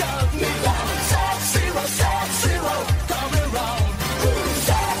never shut me down. Sex zero, come around.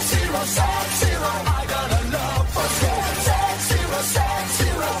 Sex zero, I got a love for sex. Sex zero, sex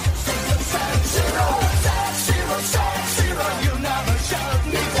zero. Sex zero, you never shut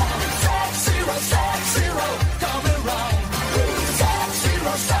me down. Sex zero, come around.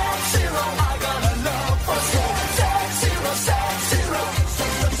 Sex zero, I got a love for sex. Sex zero, sex zero.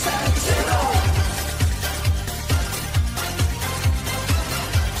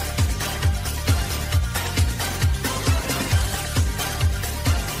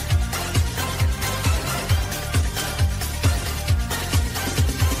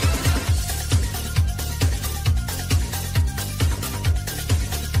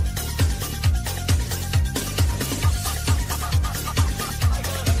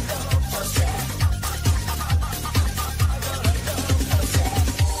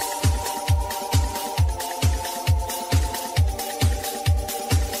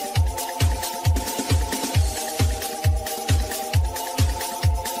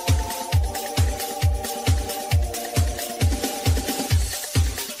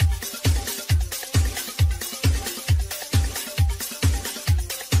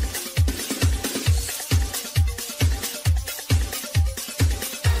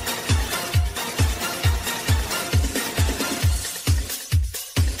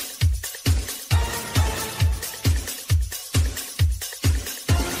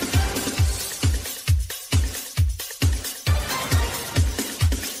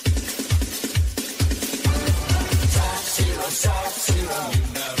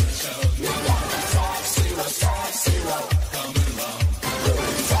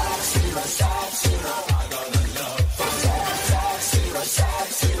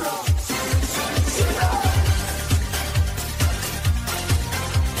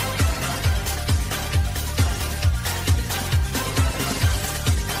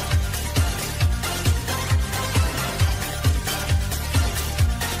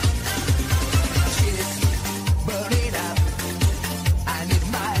 Burn it up. I need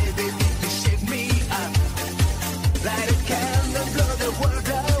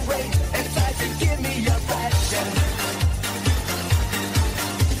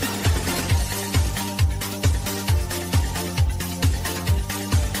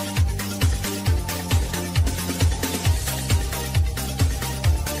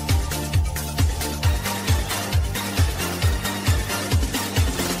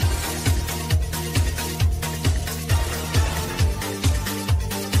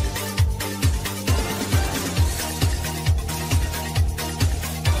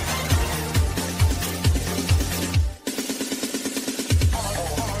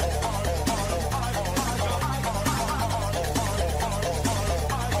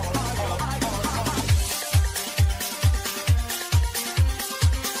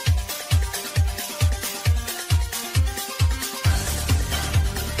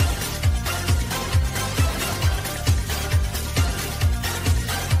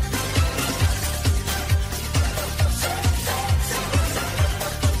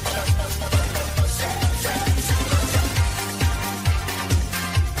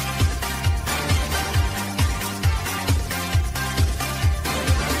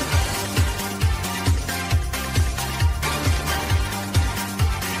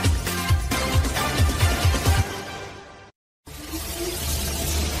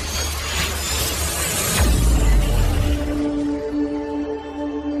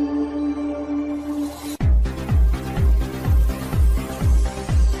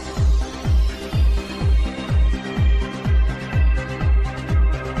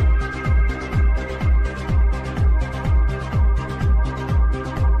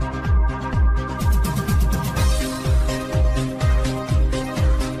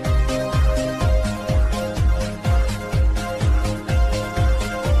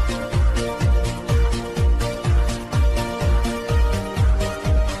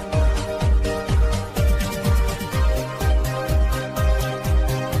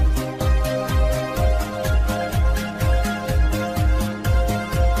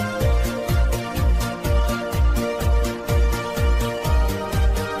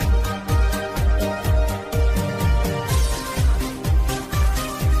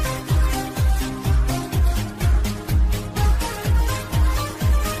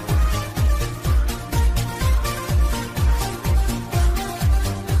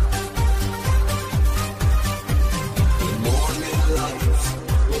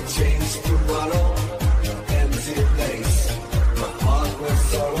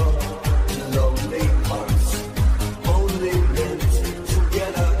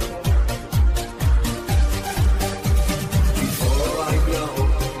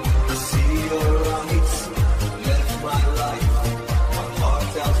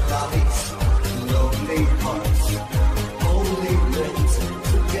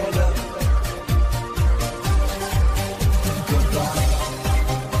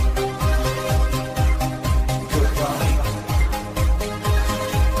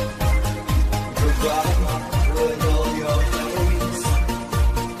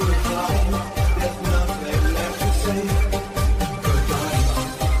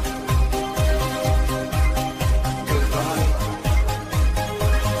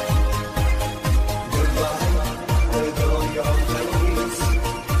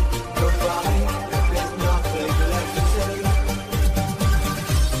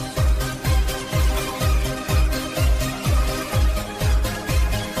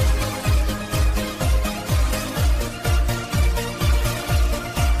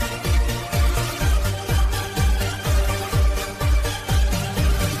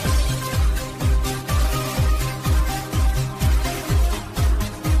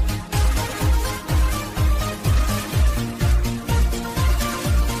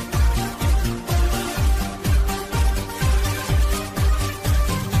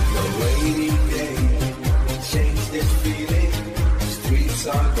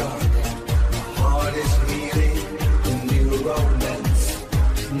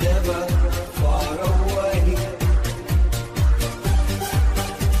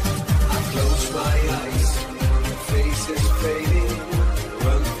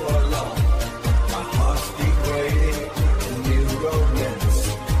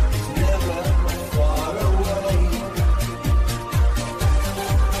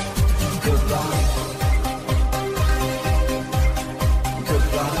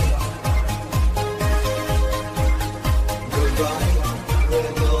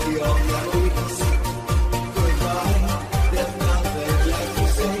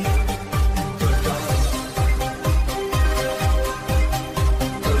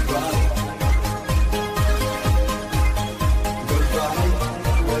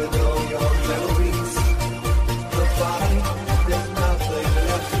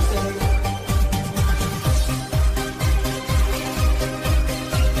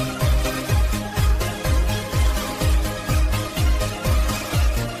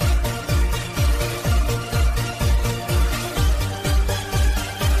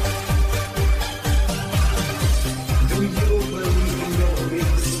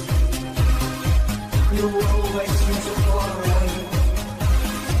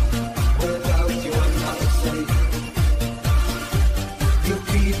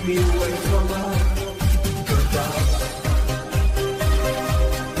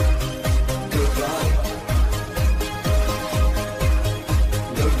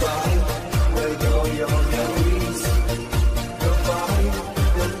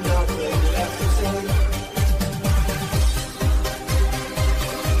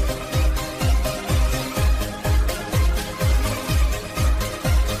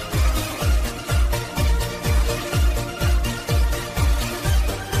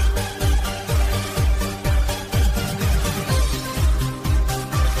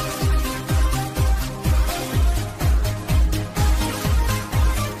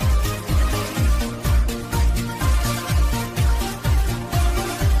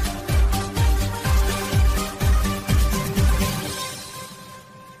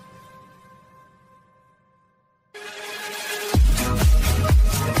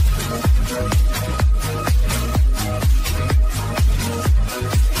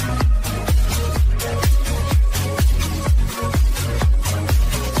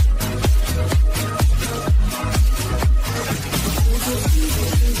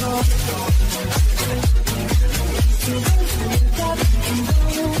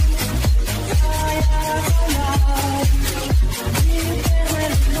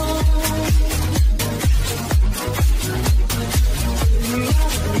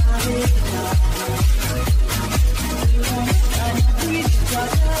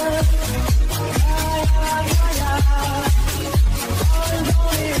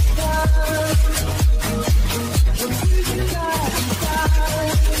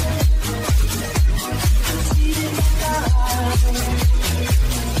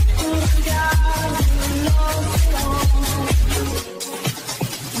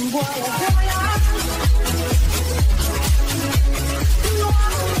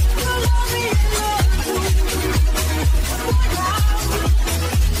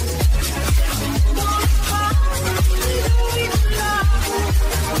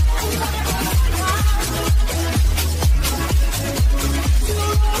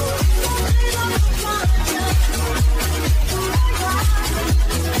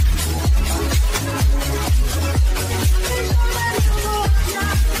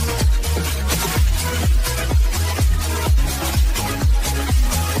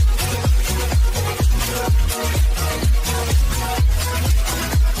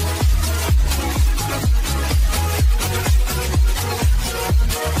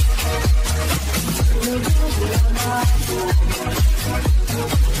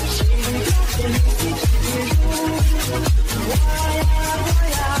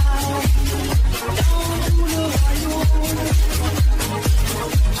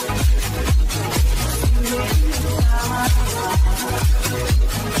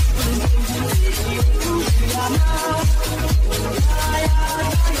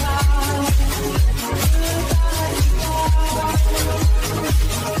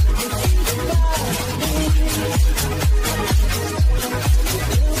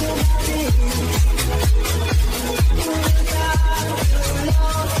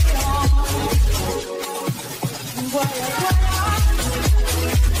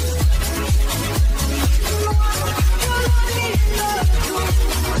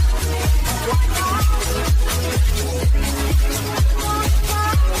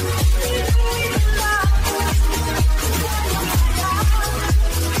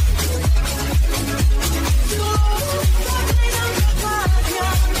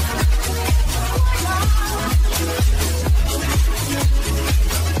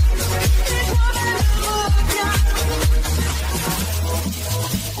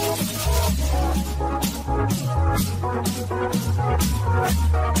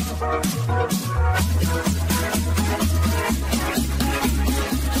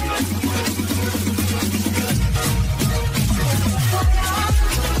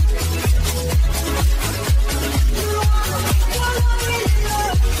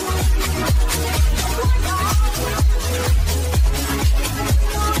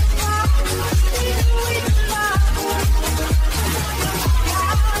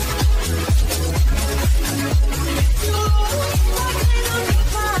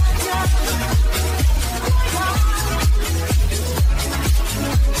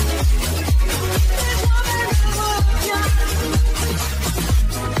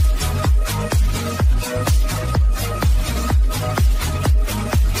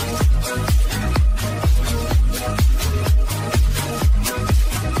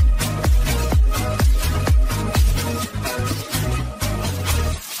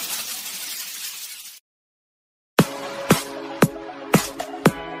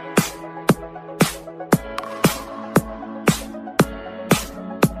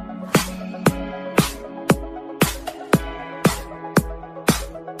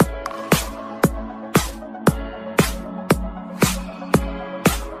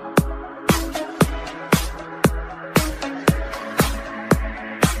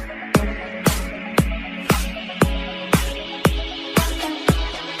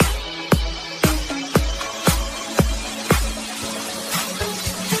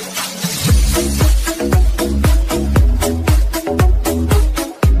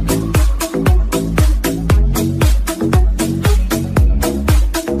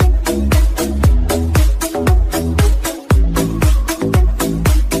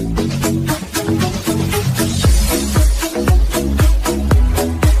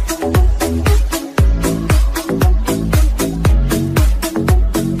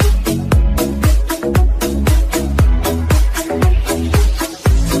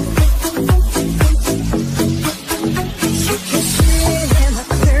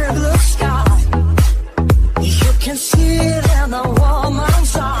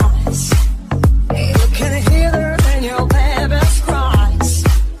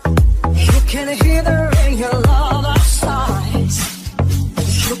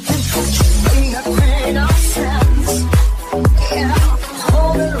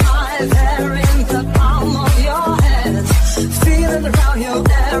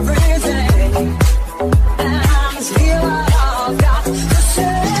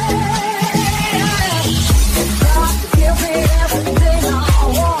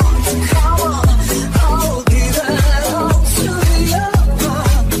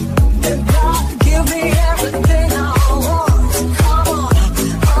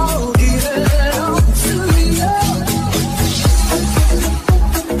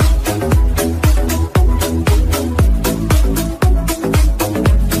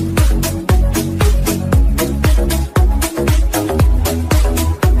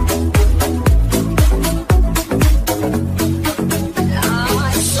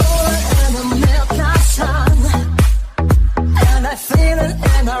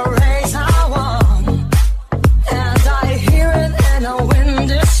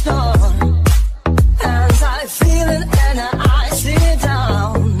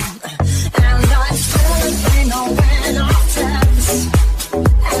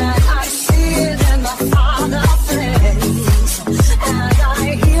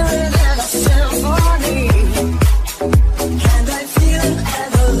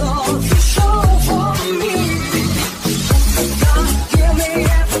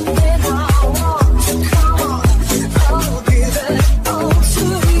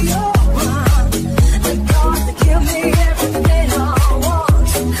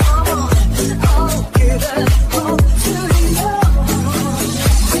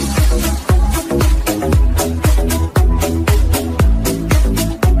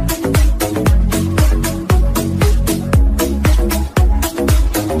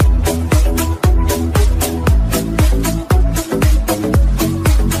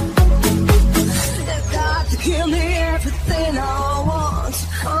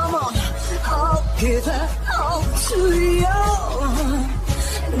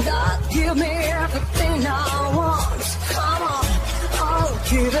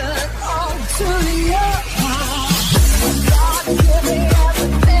give it all to you. God, give me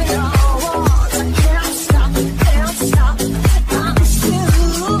everything I want. I can't stop, can't stop. I'm still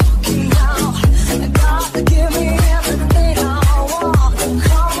looking out. God, give me everything I want.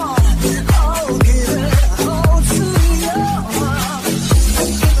 Come on, I'll give it all to you.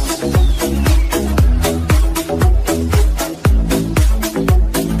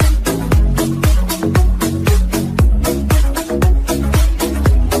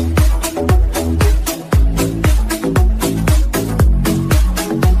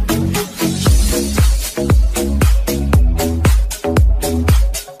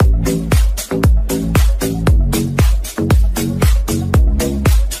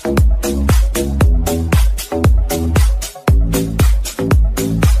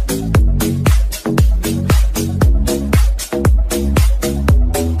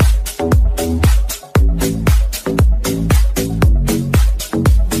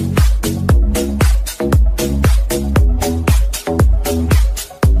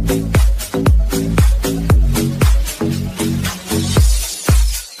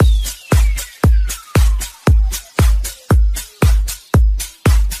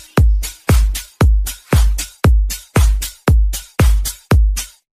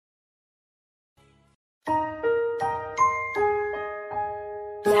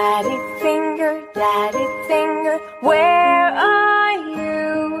 Daddy finger, where are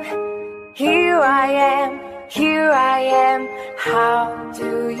you? Here I am, how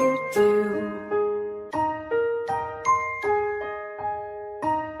do you do?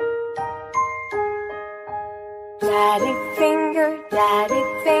 Daddy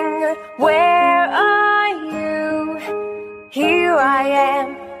finger, where are you? Here I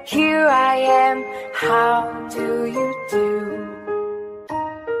am, how do you do?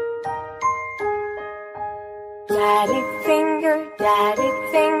 Daddy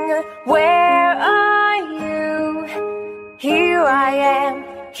finger, where are you? Here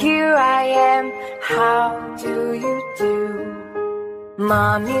I am, how do you do?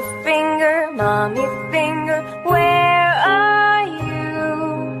 Mommy finger, where are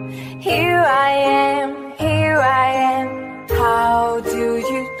you? Here I am, how do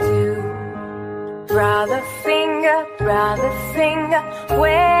you do? Brother finger,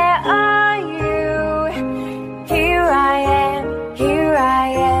 where are you? Here I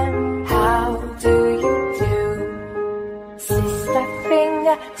am, how do you do? Sister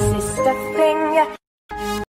finger,